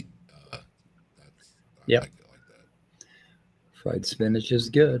you eat. I like it like that. Fried spinach is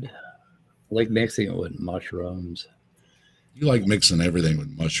good. I like mixing it with mushrooms. You like mixing everything with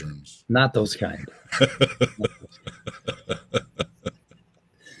mushrooms? Not those kind.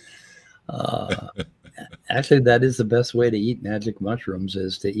 Actually, that is the best way to eat magic mushrooms,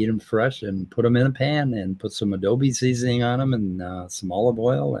 is to eat them fresh and put them in a pan and put some adobe seasoning on them and some olive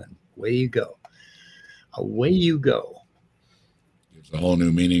oil, and away you go. Away you go. Gives a whole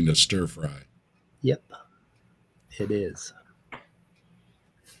new meaning to stir fry. Yep, it is.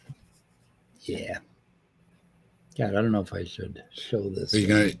 Yeah. God, I don't know if I should show this. So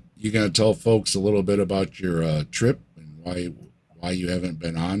you gonna tell folks a little bit about your trip and why you haven't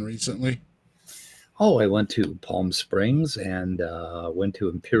been on recently? Oh, I went to Palm Springs and went to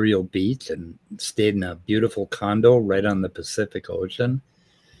Imperial Beach and stayed in a beautiful condo right on the Pacific Ocean.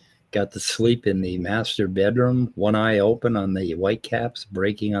 Got to sleep in the master bedroom, one eye open on the whitecaps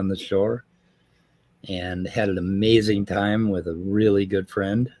breaking on the shore, and had an amazing time with a really good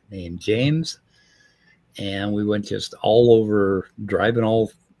friend named James. And we went just all over, driving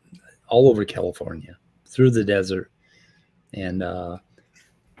all over California, through the desert. And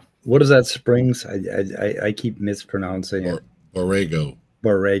what is that springs? I keep mispronouncing it.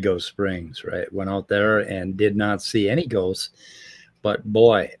 Borrego Springs, right? Went out there and did not see any ghosts. But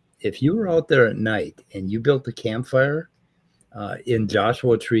boy, if you were out there at night and you built a campfire in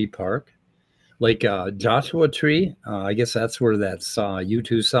Joshua Tree Park, like Joshua Tree, I guess that's where that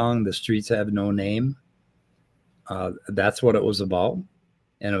U2 song, The Streets Have No Name, that's what it was about.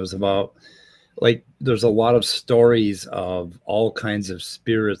 And it was about, like, there's a lot of stories of all kinds of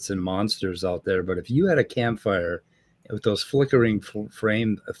spirits and monsters out there. But if you had a campfire with those flickering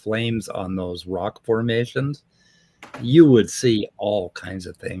flames on those rock formations, you would see all kinds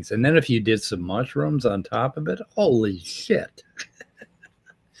of things. And then if you did some mushrooms on top of it, holy shit.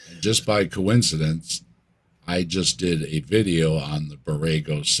 Just by coincidence, I just did a video on the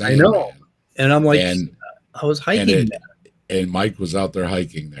Borrego Sandman. I know. And I'm like, I was hiking there. And Mike was out there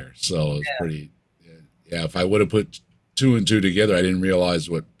hiking there. So it was pretty, yeah, if I would have put 2 and 2 together, I didn't realize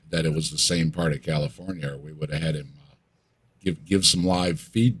that it was the same part of California, or we would have had him give some live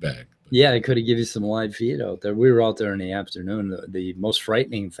feedback. Yeah, I could have given you some live feed out there. We were out there in the afternoon. The most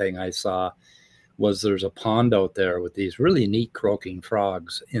frightening thing I saw was there's a pond out there with these really neat croaking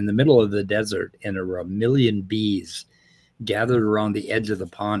frogs in the middle of the desert, and there were 1 million bees gathered around the edge of the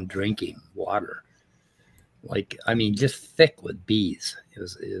pond drinking water. Like, I mean, just thick with bees. It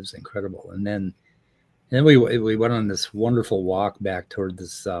was incredible. And then we went on this wonderful walk back toward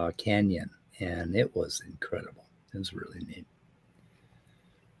this canyon, and it was incredible. It was really neat.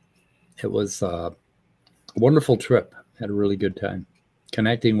 It was a wonderful trip. Had a really good time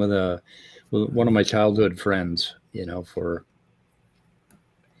connecting with one of my childhood friends, you know, for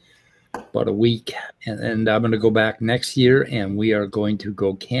about a week. And I'm going to go back next year, and we are going to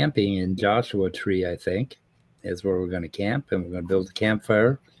go camping in Joshua Tree, I think, is where we're going to camp, and we're going to build a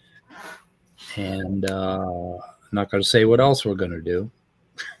campfire. And I'm not going to say what else we're going to do.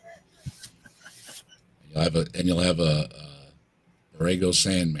 You'll have a Borrego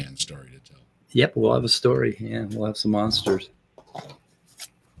Sandman story to tell. Yep, we'll have a story. Yeah, we'll have some monsters.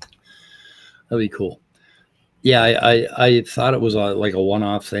 That'll be cool. Yeah, I thought it was like a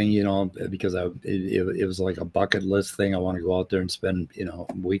one-off thing, you know, because it was like a bucket list thing. I want to go out there and spend, you know,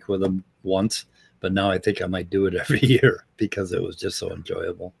 a week with them once. But now I think I might do it every year because it was just so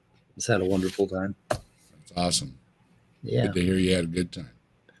enjoyable. Just had a wonderful time. That's awesome. Yeah. Good to hear you had a good time.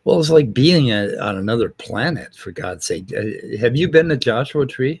 Well, it's like being on another planet, for God's sake. Have you been to Joshua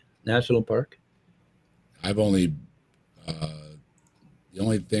Tree National Park? I've only, the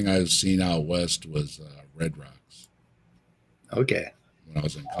only thing I've seen out west was Red Rocks. Okay. When I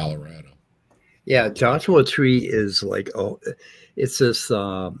was in Colorado. Yeah, Joshua Tree is like, it's this,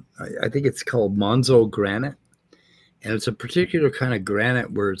 I think it's called Monzo granite. And it's a particular kind of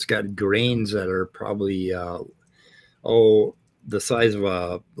granite where it's got grains that are probably, the size of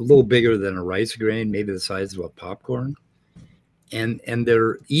a little bigger than a rice grain, maybe the size of a popcorn. And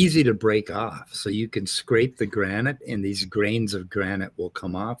they're easy to break off. So you can scrape the granite and these grains of granite will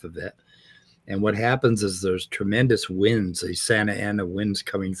come off of it. And what happens is there's tremendous winds, these Santa Ana winds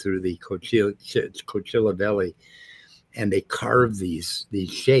coming through the Coachella Valley, and they carve these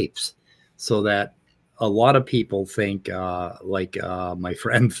shapes so that a lot of people think, my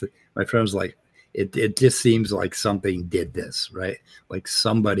friend's like, it just seems like something did this, right? Like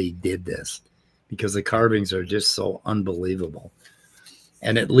somebody did this, because the carvings are just so unbelievable.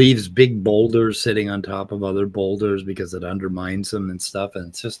 And it leaves big boulders sitting on top of other boulders because it undermines them and stuff. And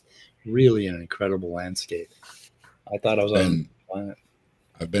it's just really an incredible landscape. I thought I was on the planet.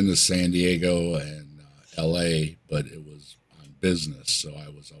 I've been to San Diego and LA, but it was on business. So I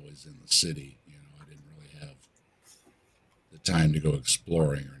was always in the city. You know, I didn't really have the time to go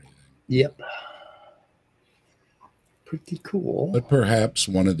exploring or anything. Yep. Pretty cool. But perhaps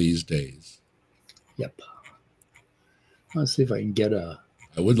one of these days. Yep. Let's see if I can get a.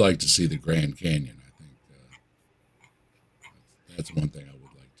 I would like to see the Grand Canyon. I think that's one thing I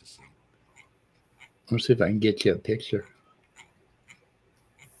would like to see. Let's see if I can get you a picture.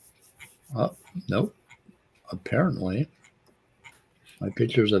 Oh, nope. Apparently, my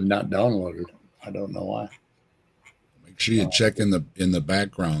pictures have not downloaded. I don't know why. Make sure you check in the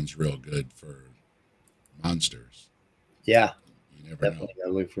backgrounds real good for monsters. Yeah, you never definitely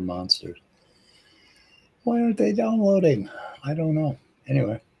gotta look for monsters. Why aren't they downloading? I don't know.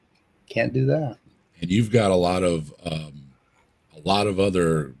 Anyway, can't do that. And you've got a lot of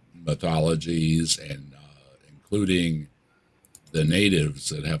other mythologies, and including the natives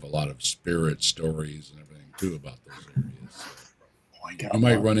that have a lot of spirit stories and everything too about those areas. So you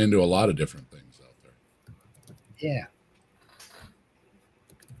might run into a lot of different things out there. Yeah.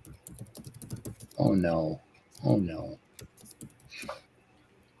 Oh no. Oh no.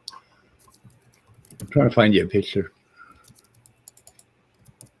 I'm trying to find you a picture,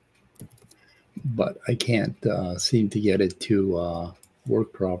 but I can't seem to get it to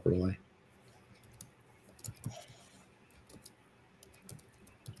work properly.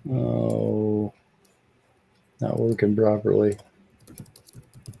 Oh, not working properly.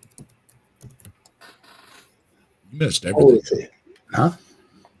 You messed everything up. Huh?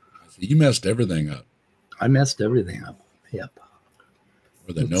 You messed everything up. I messed everything up. Yep.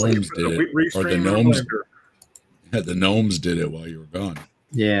 Or the gnomes did it. Or the gnomes. Yeah, the gnomes did it while you were gone.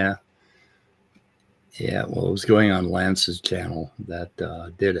 Yeah. Yeah. Well, it was going on Lance's channel that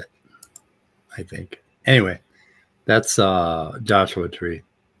did it, I think. Anyway, that's Joshua Tree.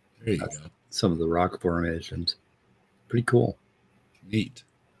 There you go. Some of the rock formations. Pretty cool. Neat.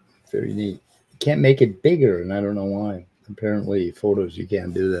 Very neat. You can't make it bigger, and I don't know why. Apparently, photos, you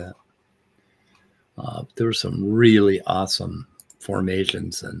can't do that. There were some really awesome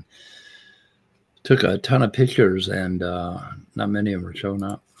formations, and took a ton of pictures, and not many of them were showing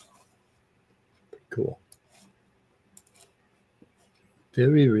up. Pretty cool.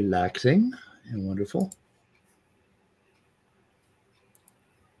 Very relaxing and wonderful.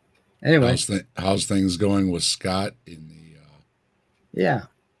 Anyway, how's things going with Scott in the yeah.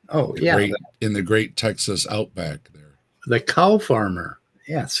 Oh, yeah. In the great Texas outback there. The cow farmer.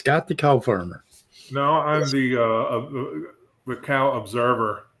 Yeah, Scott the cow farmer. No, I'm the cow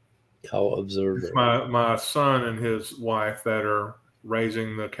observer. Cow observer. It's my son and his wife that are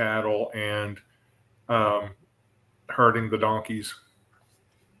raising the cattle and herding the donkeys.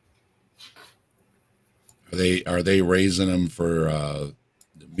 Are they raising them for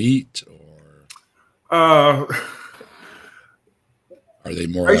the meat, or are they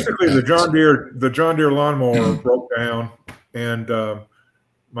more basically like the John Deere lawnmower broke down, and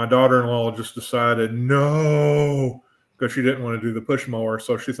my daughter-in-law just decided no, because she didn't want to do the push mower.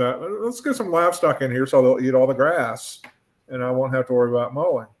 So she thought, let's get some livestock in here so they'll eat all the grass and I won't have to worry about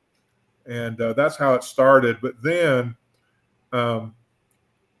mowing. And that's how it started. But then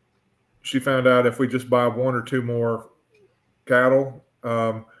she found out if we just buy one or two more cattle,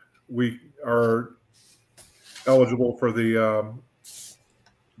 we are eligible for the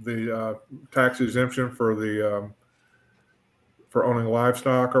tax exemption for for owning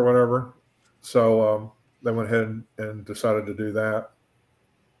livestock or whatever. So they went ahead and decided to do that.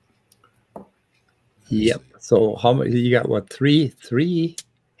 Yep. So how many you got? What, three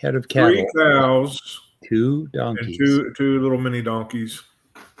head of cattle? 3 cows, 2 donkeys, and two little mini donkeys.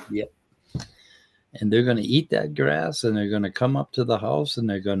 Yep. And they're going to eat that grass, and they're going to come up to the house, and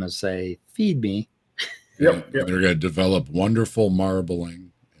they're going to say, "Feed me." Yep. They're going to develop wonderful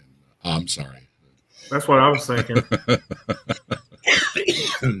marbling. I'm sorry. That's what I was thinking.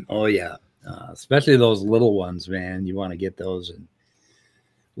 Oh yeah, especially those little ones, man. You want to get those and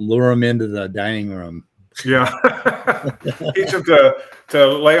lure them into the dining room. Yeah. Teach them to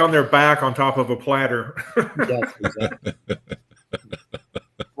lay on their back on top of a platter. Yes, exactly.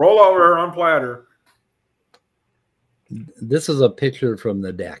 Roll over on platter. This is a picture from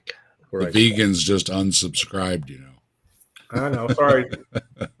the deck. The vegans just unsubscribed, you know. I know. Sorry.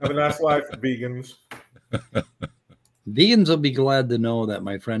 Have a nice life, vegans. Vegans will be glad to know that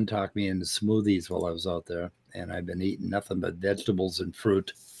my friend talked me into smoothies while I was out there, and I've been eating nothing but vegetables and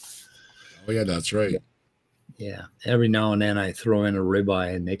fruit. Oh yeah, that's right. Yeah, every now and then I throw in a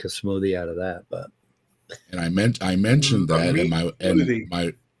ribeye and make a smoothie out of that. But I mentioned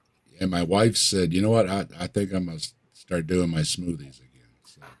that, and my wife said, "You know what? I think I'm gonna start doing my smoothies again."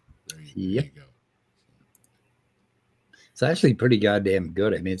 So there you go. It's actually pretty goddamn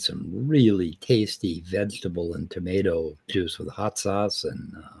good. I made some really tasty vegetable and tomato juice with hot sauce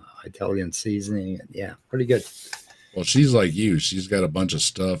and Italian seasoning. And yeah, pretty good. Well, she's like you. She's got a bunch of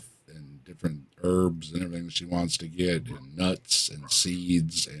stuff and different herbs and everything she wants to get, and nuts and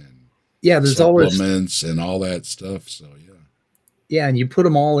seeds and there's supplements and all that stuff. So yeah, and you put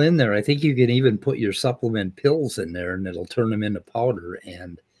them all in there. I think you can even put your supplement pills in there, and it'll turn them into powder,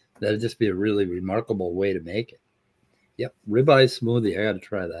 and that'll just be a really remarkable way to make it. Yep, ribeye smoothie. I got to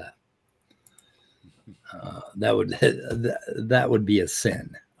try that. That would be a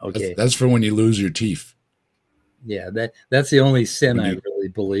sin. Okay, that's for when you lose your teeth. Yeah, that's the only sin I really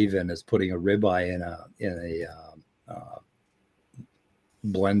believe in, is putting a ribeye in a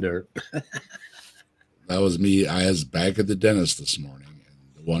blender. That was me. I was back at the dentist this morning,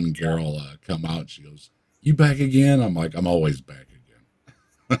 and the one girl come out. She goes, "You back again?" I'm like, "I'm always back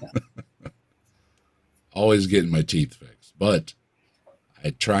again." Always getting my teeth fixed. But I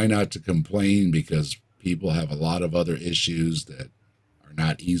try not to complain, because people have a lot of other issues that are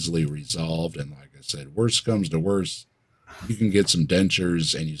not easily resolved. And like I said, worst comes to worst, you can get some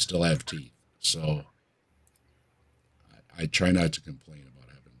dentures and you still have teeth. So I try not to complain about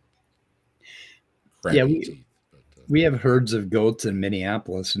having crappy teeth. But, we have herds of goats in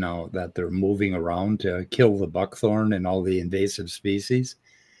Minneapolis now that they're moving around to kill the buckthorn and all the invasive species.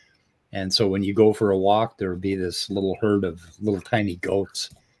 And so when you go for a walk, there'll be this little herd of little tiny goats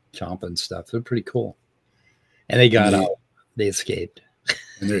chomping stuff. They're pretty cool. And they got out. They escaped.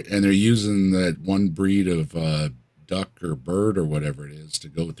 And they're using that one breed of duck or bird or whatever it is to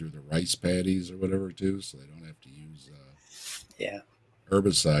go through the rice paddies or whatever too, so they don't have to use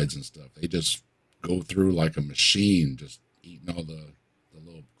herbicides and stuff. They just go through like a machine, just eating all the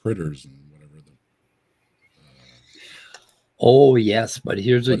little critters and whatever. Oh yes, but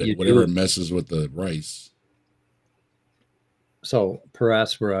here's what you do. Whatever messes with the rice. So,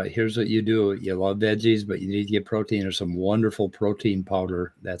 Paraspora, here's what you do. You love veggies, but you need to get protein. There's some wonderful protein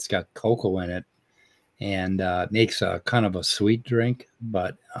powder that's got cocoa in it, and makes a kind of a sweet drink.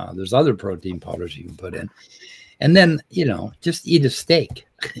 But there's other protein powders you can put in. And then, just eat a steak.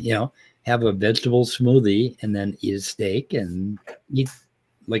 Have a vegetable smoothie, and then eat a steak, and eat,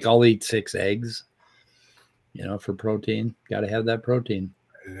 like, I'll eat 6 eggs, for protein. Got to have that protein.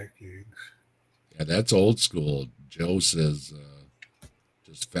 I like eggs. Yeah, that's old school. Joe says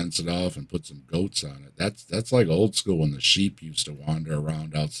just fence it off and put some goats on it. That's like old school, when the sheep used to wander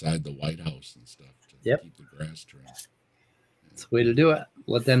around outside the White House and stuff to keep the grass trimmed. That's the way to do it.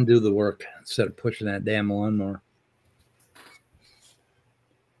 Let them do the work instead of pushing that damn lawnmower.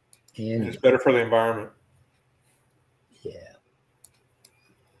 And it's better for the environment. Yeah.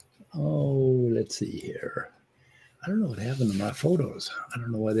 Oh, let's see here. I don't know what happened to my photos. I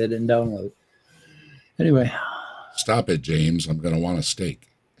don't know why they didn't download. Anyway. Stop it, James. I'm going to want a steak.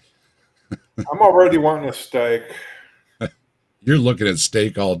 I'm already wanting a steak. You're looking at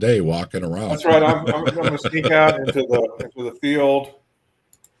steak all day, walking around. That's right. I'm going to sneak out into the field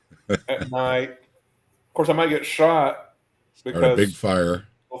at night. Of course, I might get shot because a big fire.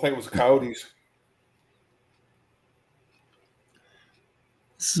 I think it was coyotes.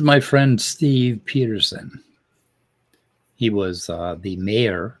 This is my friend Steve Peterson. He was the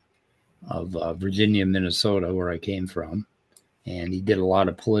mayor of Virginia, Minnesota, where I came from. And he did a lot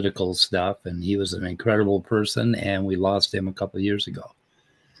of political stuff, and he was an incredible person, and we lost him a couple of years ago.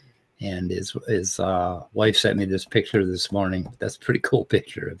 And his wife sent me this picture this morning. That's a pretty cool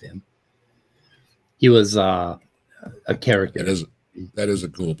picture of him. He was a character. That is a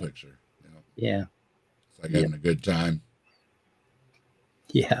cool picture. Yeah. It's like having a good time.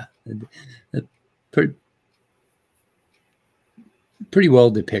 Yeah. Pretty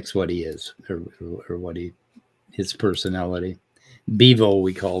well depicts what he is, or what his personality. Bevo,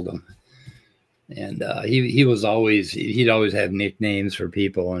 we called him. And he'd always have nicknames for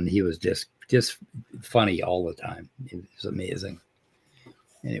people, and he was just funny all the time. It was amazing.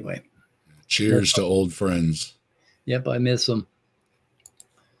 Anyway. Cheers to old friends. Yep, I miss him.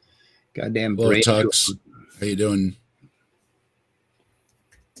 Goddamn Hello, Tux. How you doing?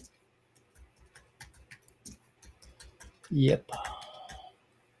 Yep.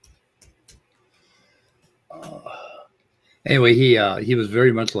 Anyway, he was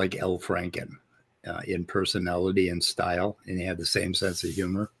very much like L. Franken in personality and style, and he had the same sense of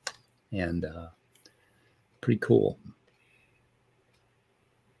humor, and pretty cool.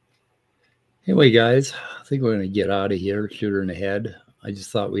 Anyway, guys, I think we're going to get out of here, shoot her in the head. I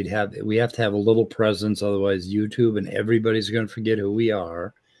just thought we have to have a little presence, otherwise YouTube and everybody's going to forget who we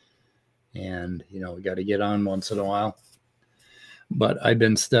are, and we got to get on once in a while. But I've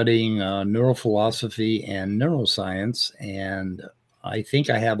been studying neurophilosophy and neuroscience, and I think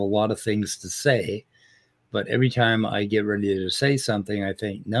I have a lot of things to say. But every time I get ready to say something, I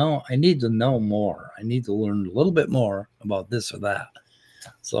think, no, I need to know more. I need to learn a little bit more about this or that.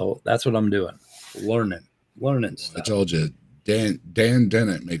 So that's what I'm doing. learning I stuff. told you, Dan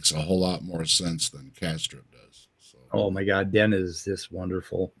Dennett makes a whole lot more sense than Castro does. So, Oh my God, Den is just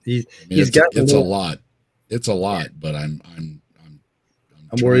wonderful. He's it's a lot. It's a lot, but I'm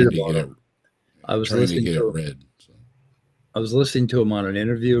worried trying to about get him. it. Trying to get it read. So. I was listening to him on an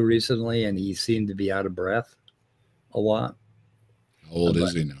interview recently, and he seemed to be out of breath a lot. How old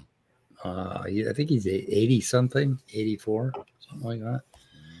is he now? I think he's 80 something, 84, something like that.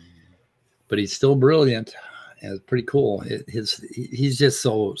 But he's still brilliant, and it's pretty cool. He's just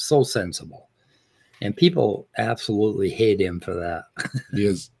so sensible, and people absolutely hate him for that. He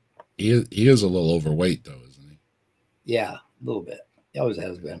is a little overweight though, isn't he? Yeah, a little bit. He always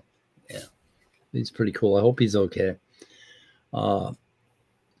has been. Yeah, he's pretty cool. I hope he's okay.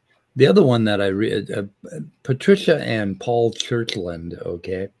 The other one that I read, Patricia and Paul Churchland,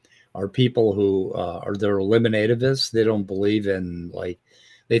 okay, are people who they're eliminativists. They don't believe in, like,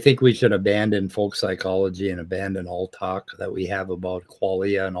 they think we should abandon folk psychology and abandon all talk that we have about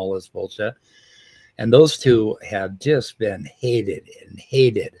qualia and all this bullshit. And those two have just been hated,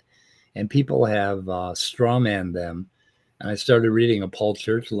 and people have strawmanned them. And I started reading a Paul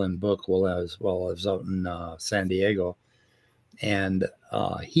Churchland book while I was out in San Diego, and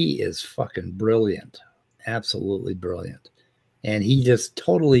he is fucking brilliant, absolutely brilliant. And he just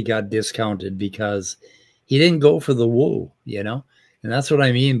totally got discounted because he didn't go for the woo, you know? And that's what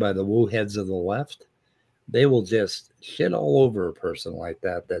I mean by the woo heads of the left. They will just shit all over a person like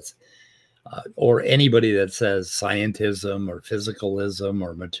that. That's or anybody that says scientism or physicalism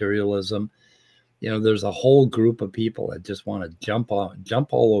or materialism. You know, there's a whole group of people that just want to jump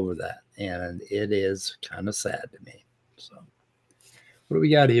all over that. And it is kind of sad to me. So what do we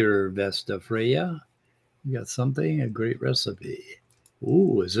got here, Vesta Freya? We got something, a great recipe.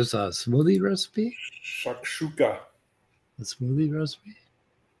 Ooh, is this a smoothie recipe? Shakshuka. A smoothie recipe?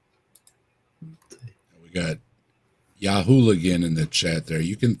 We got Yahooligan in the chat there.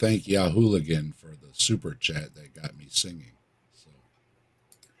 You can thank Yahooligan for the super chat that got me singing. So.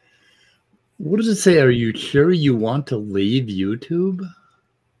 What does it say? Are you sure you want to leave YouTube?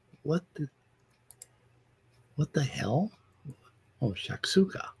 What the hell? Oh,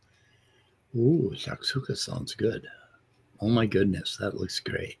 shakshuka. Ooh, shakshuka sounds good. Oh my goodness, that looks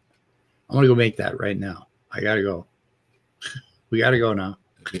great. I'm gonna go make that right now. I gotta go. We gotta go now.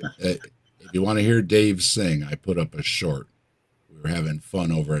 If you want to hear Dave sing, I put up a short. We were having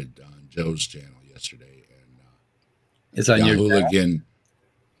fun over on Joe's channel yesterday, and it's on your Yahooligan.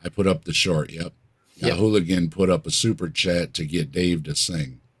 I put up the short. Yep. Yahooligan put up a super chat to get Dave to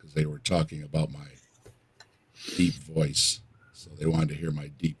sing because they were talking about my deep voice. So they wanted to hear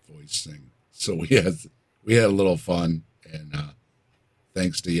my deep voice sing. So we had a little fun, and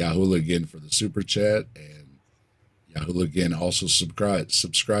thanks to Yahooligan for the super chat, and Yahooligan also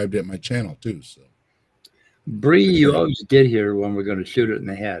subscribed at my channel too. So Bree, you always get here when we're going to shoot it in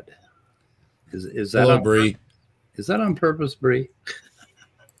the head. Is that hello, Bree? Is that on purpose, Bree?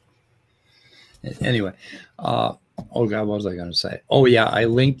 Anyway, oh God, what was I going to say? Oh yeah, I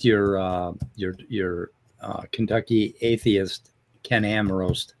linked your Kentucky Atheist Ken Hamm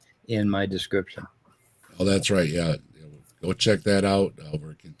roast in my description. Oh, that's right. Yeah, go check that out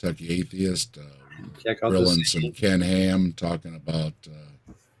over Kentucky Atheist. Check out grilling some Ken Hamm, talking about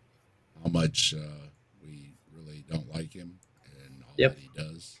how much we really don't like him and all that he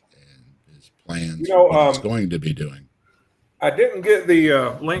does and his plans, what he's going to be doing. I didn't get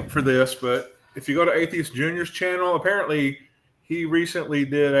the link for this, but if you go to AtheistJunior's channel, apparently he recently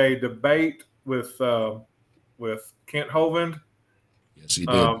did a debate with Kent Hovind. Yes, he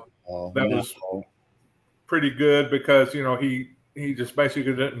did. That was pretty good because, you know, he just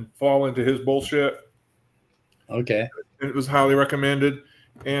basically didn't fall into his bullshit. Okay. It was highly recommended.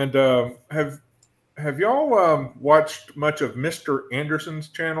 And have y'all watched much of Mr. Anderson's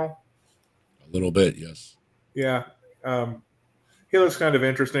channel? A little bit, yes. Yeah. He looks kind of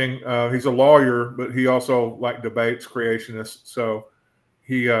interesting. He's a lawyer, but he also like debates creationists. So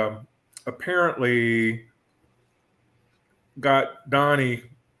he apparently got Donnie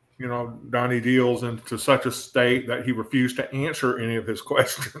Deals into such a state that he refused to answer any of his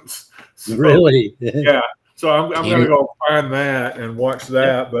questions. So, really? Yeah. So I'm going to go find that and watch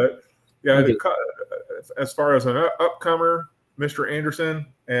that. But yeah, as far as an upcomer, Mr. Anderson,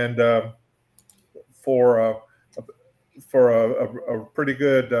 and for a pretty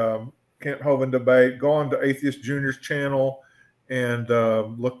good Kent Hovind debate, go on to AtheistJunior's channel and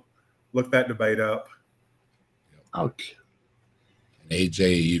look that debate up. Ouch.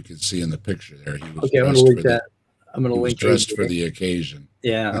 AJ, you can see in the picture there. He was okay, I'm going to link that. I'm going to link dressed AJ for the occasion.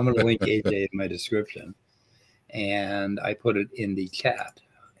 Yeah, I'm going to link AJ in my description, and I put it in the chat.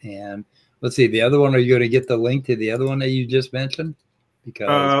 And Let's see. The other one, are you going to get the link to the other one that you just mentioned?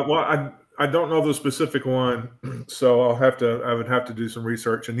 Because well, I don't know the specific one, so I would have to do some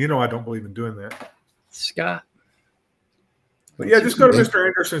research. And I don't believe in doing that. Scott. But yeah, just go to Mr.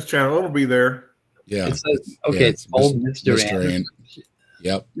 Anderson's channel. It'll be there. Yeah. It says, okay, it's old Mr. Anderson.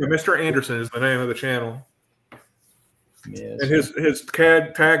 Yep. Yeah, Mr. Anderson is the name of the channel. Yes. And his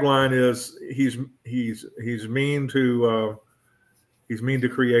tagline is he's mean to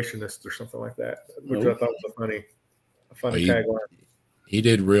creationists or something like that, which I thought was a funny tagline. He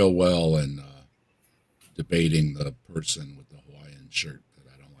did real well in debating the person with the Hawaiian shirt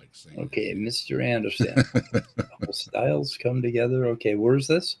that I don't like seeing. Okay, Mr. Anderson. All styles come together. Okay, where's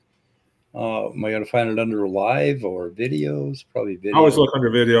this? Am I going to find it under live or videos? Probably videos. I always look under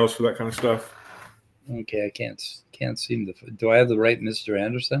videos for that kind of stuff. Okay, I can't seem to. Do I have the right Mr.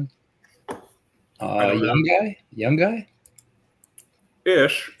 Anderson? Young guy.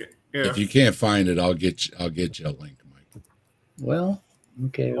 Ish. Yeah. If you can't find it, I'll get you a link, Mike. Well,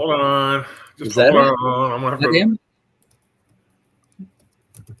 okay. Hold on. Is that hold on. I'm gonna have him?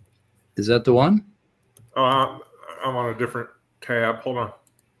 Is that the one? Oh, I'm on a different tab. Hold on.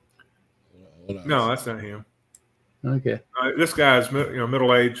 Hold on. No, that's not him. Okay. This guy's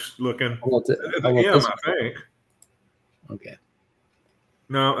middle-aged looking. I think. Okay.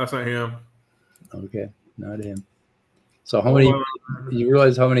 No, that's not him. Okay, not him. So how many? You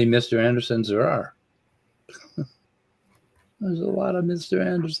realize how many Mr. Andersons there are? There's a lot of Mr.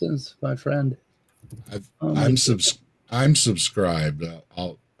 Andersons, my friend. I'm subscribed.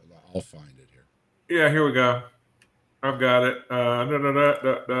 I'll find it here. Yeah, here we go. I've got it.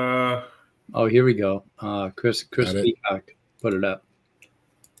 Oh, here we go. Chris Peacock put it up.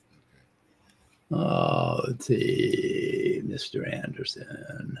 Oh, let's see, Mr.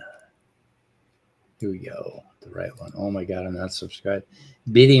 Anderson. Here we go. The right one. Oh my God, I'm not subscribed.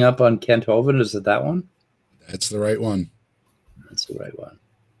 Beating up on Kent Hovind. Is it that one? That's the right one. That's the right one.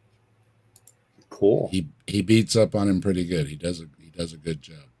 Cool. He beats up on him pretty good. He does a good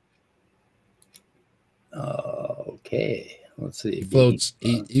job. Okay. Let's see. He floats.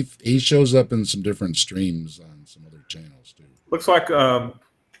 He shows up in some different streams on some other channels too. Looks like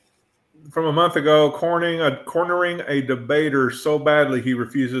from a month ago, cornering a debater so badly he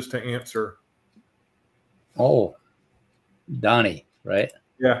refuses to answer. Oh, Donnie, right?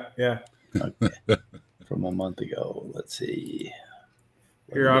 Yeah. Okay. From a month ago. Let's see.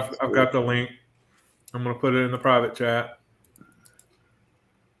 Here, I've got the link. I'm going to put it in the private chat.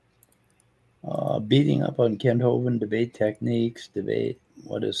 Beating up on Kent Hovind, debate techniques, debate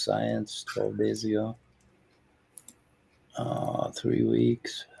what is science 12 days ago. 3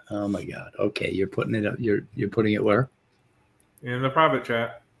 weeks. Oh my God. Okay, you're putting it up. You're putting it where? In the private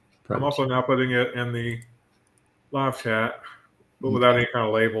chat. I'm also now putting it in the live chat, but without any kind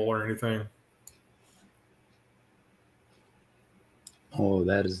of label or anything. Oh,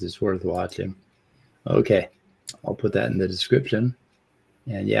 that is just worth watching. Okay, I'll put that in the description.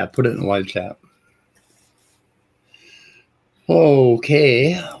 And yeah, put it in the live chat.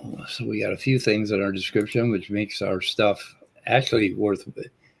 Okay, so we got a few things in our description, which makes our stuff actually worth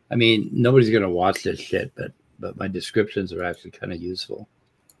it. I mean, nobody's going to watch this shit, but my descriptions are actually kind of useful.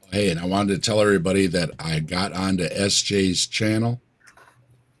 Hey, and I wanted to tell everybody that I got onto SJ's channel.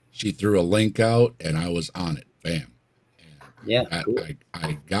 She threw a link out, and I was on it. Bam. And yeah, cool.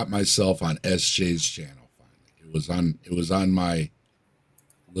 I got myself on SJ's channel finally. It was on my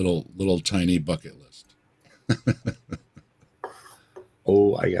little tiny bucket list.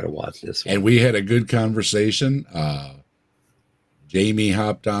 Oh, I gotta watch this one. And we had a good conversation. Jamie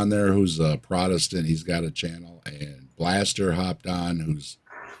hopped on there, who's a Protestant. He's got a channel, and Blaster hopped on, who's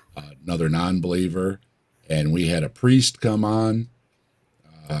another non-believer. And we had a priest come on.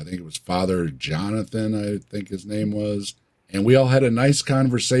 I think it was Father Jonathan, I think his name was. And we all had a nice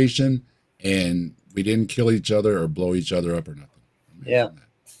conversation, and we didn't kill each other or blow each other up or nothing. Yeah.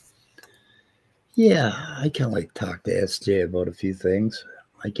 Yeah, I kind of like talk to SJ about a few things.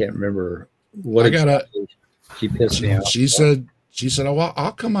 I can't remember what she pissed me off. She said, "Oh, well,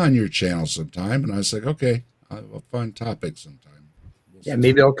 I'll come on your channel sometime." And I was like, "Okay, I'll find topics sometime." Yeah,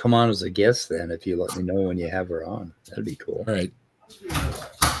 maybe I'll come on as a guest then if you let me know when you have her on. That'd be cool. All right.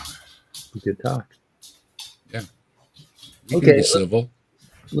 We could talk. Yeah. Okay. Civil.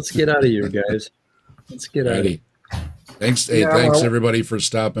 Let's get out of here, guys. Let's get out of here. Thanks. Hey, thanks everybody for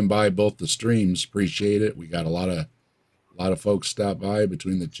stopping by both the streams. Appreciate it. We got a lot of folks stop by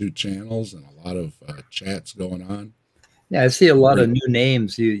between the two channels and a lot of chats going on. Yeah, I see a lot of new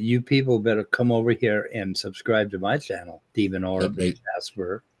names. You people better come over here and subscribe to my channel, Stephen Orb,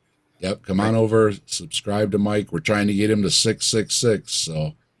 Jasper. Yep, come on over, subscribe to Mike. We're trying to get him to 666.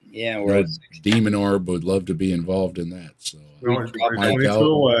 So Yeah, You we're know, at Demon Orb would love to be involved in that. So We're only Mike 22 out.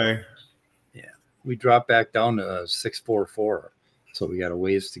 away. we dropped back down to 644, so we got a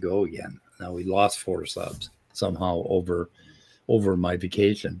ways to go again. Now we lost 4 subs somehow over my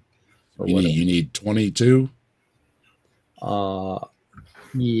vacation. Or You need 22. Well,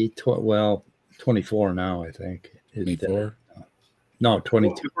 24 now, I think. 24. No,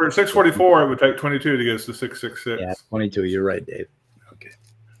 22. For 644, it would take 22 to get us to 666. Yeah, 22. You're right, Dave. Okay.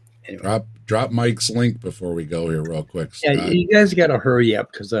 Anyway. Drop Mike's link before we go here real quick. Yeah, you guys got to hurry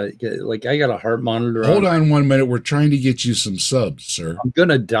up because I got a heart monitor. Hold on 1 minute. We're trying to get you some subs, sir. I'm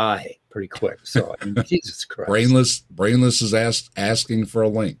gonna die pretty quick. So I mean, Jesus Christ. Brainless is asking for a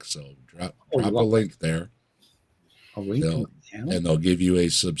link. So drop a link there. A link and they'll give you a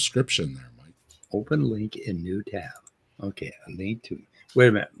subscription there, Mike. Open link in new tab. Okay, a link to. Wait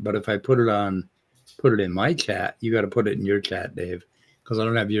a minute, but if I put it in my chat, you got to put it in your chat, Dave, because I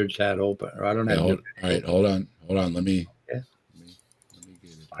don't have your chat open, or I don't have. All right, hold on. Let me get it.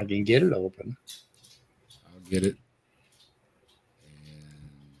 I can get it open. I'll get it.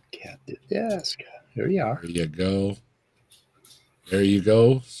 Cat the desk. There you are. There you go. There you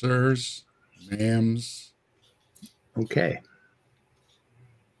go, sirs, ma'ams. Okay.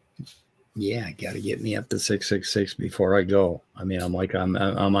 Yeah, got to get me up to 666 before I go. I mean,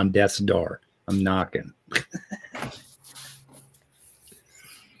 I'm on death's door. I'm knocking.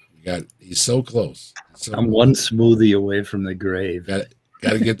 He's so close. I'm one smoothie away from the grave. Got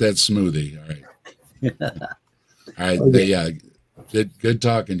to get that smoothie. All right. All right. Okay. Yeah. Good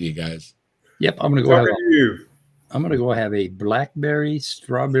talking to you guys. Yep. I'm gonna go have a blackberry,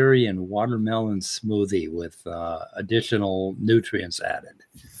 strawberry, and watermelon smoothie with additional nutrients added.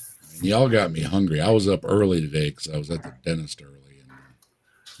 Y'all got me hungry. I was up early today because I was at the dentist early. And,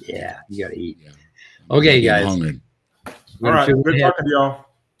 yeah, you gotta eat. Yeah, okay, guys. Hungry. All right. Good talking to y'all.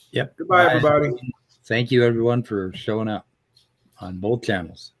 Yep. Goodbye, everybody. Thank you, everyone, for showing up on both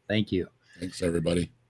channels. Thank you. Thanks, everybody.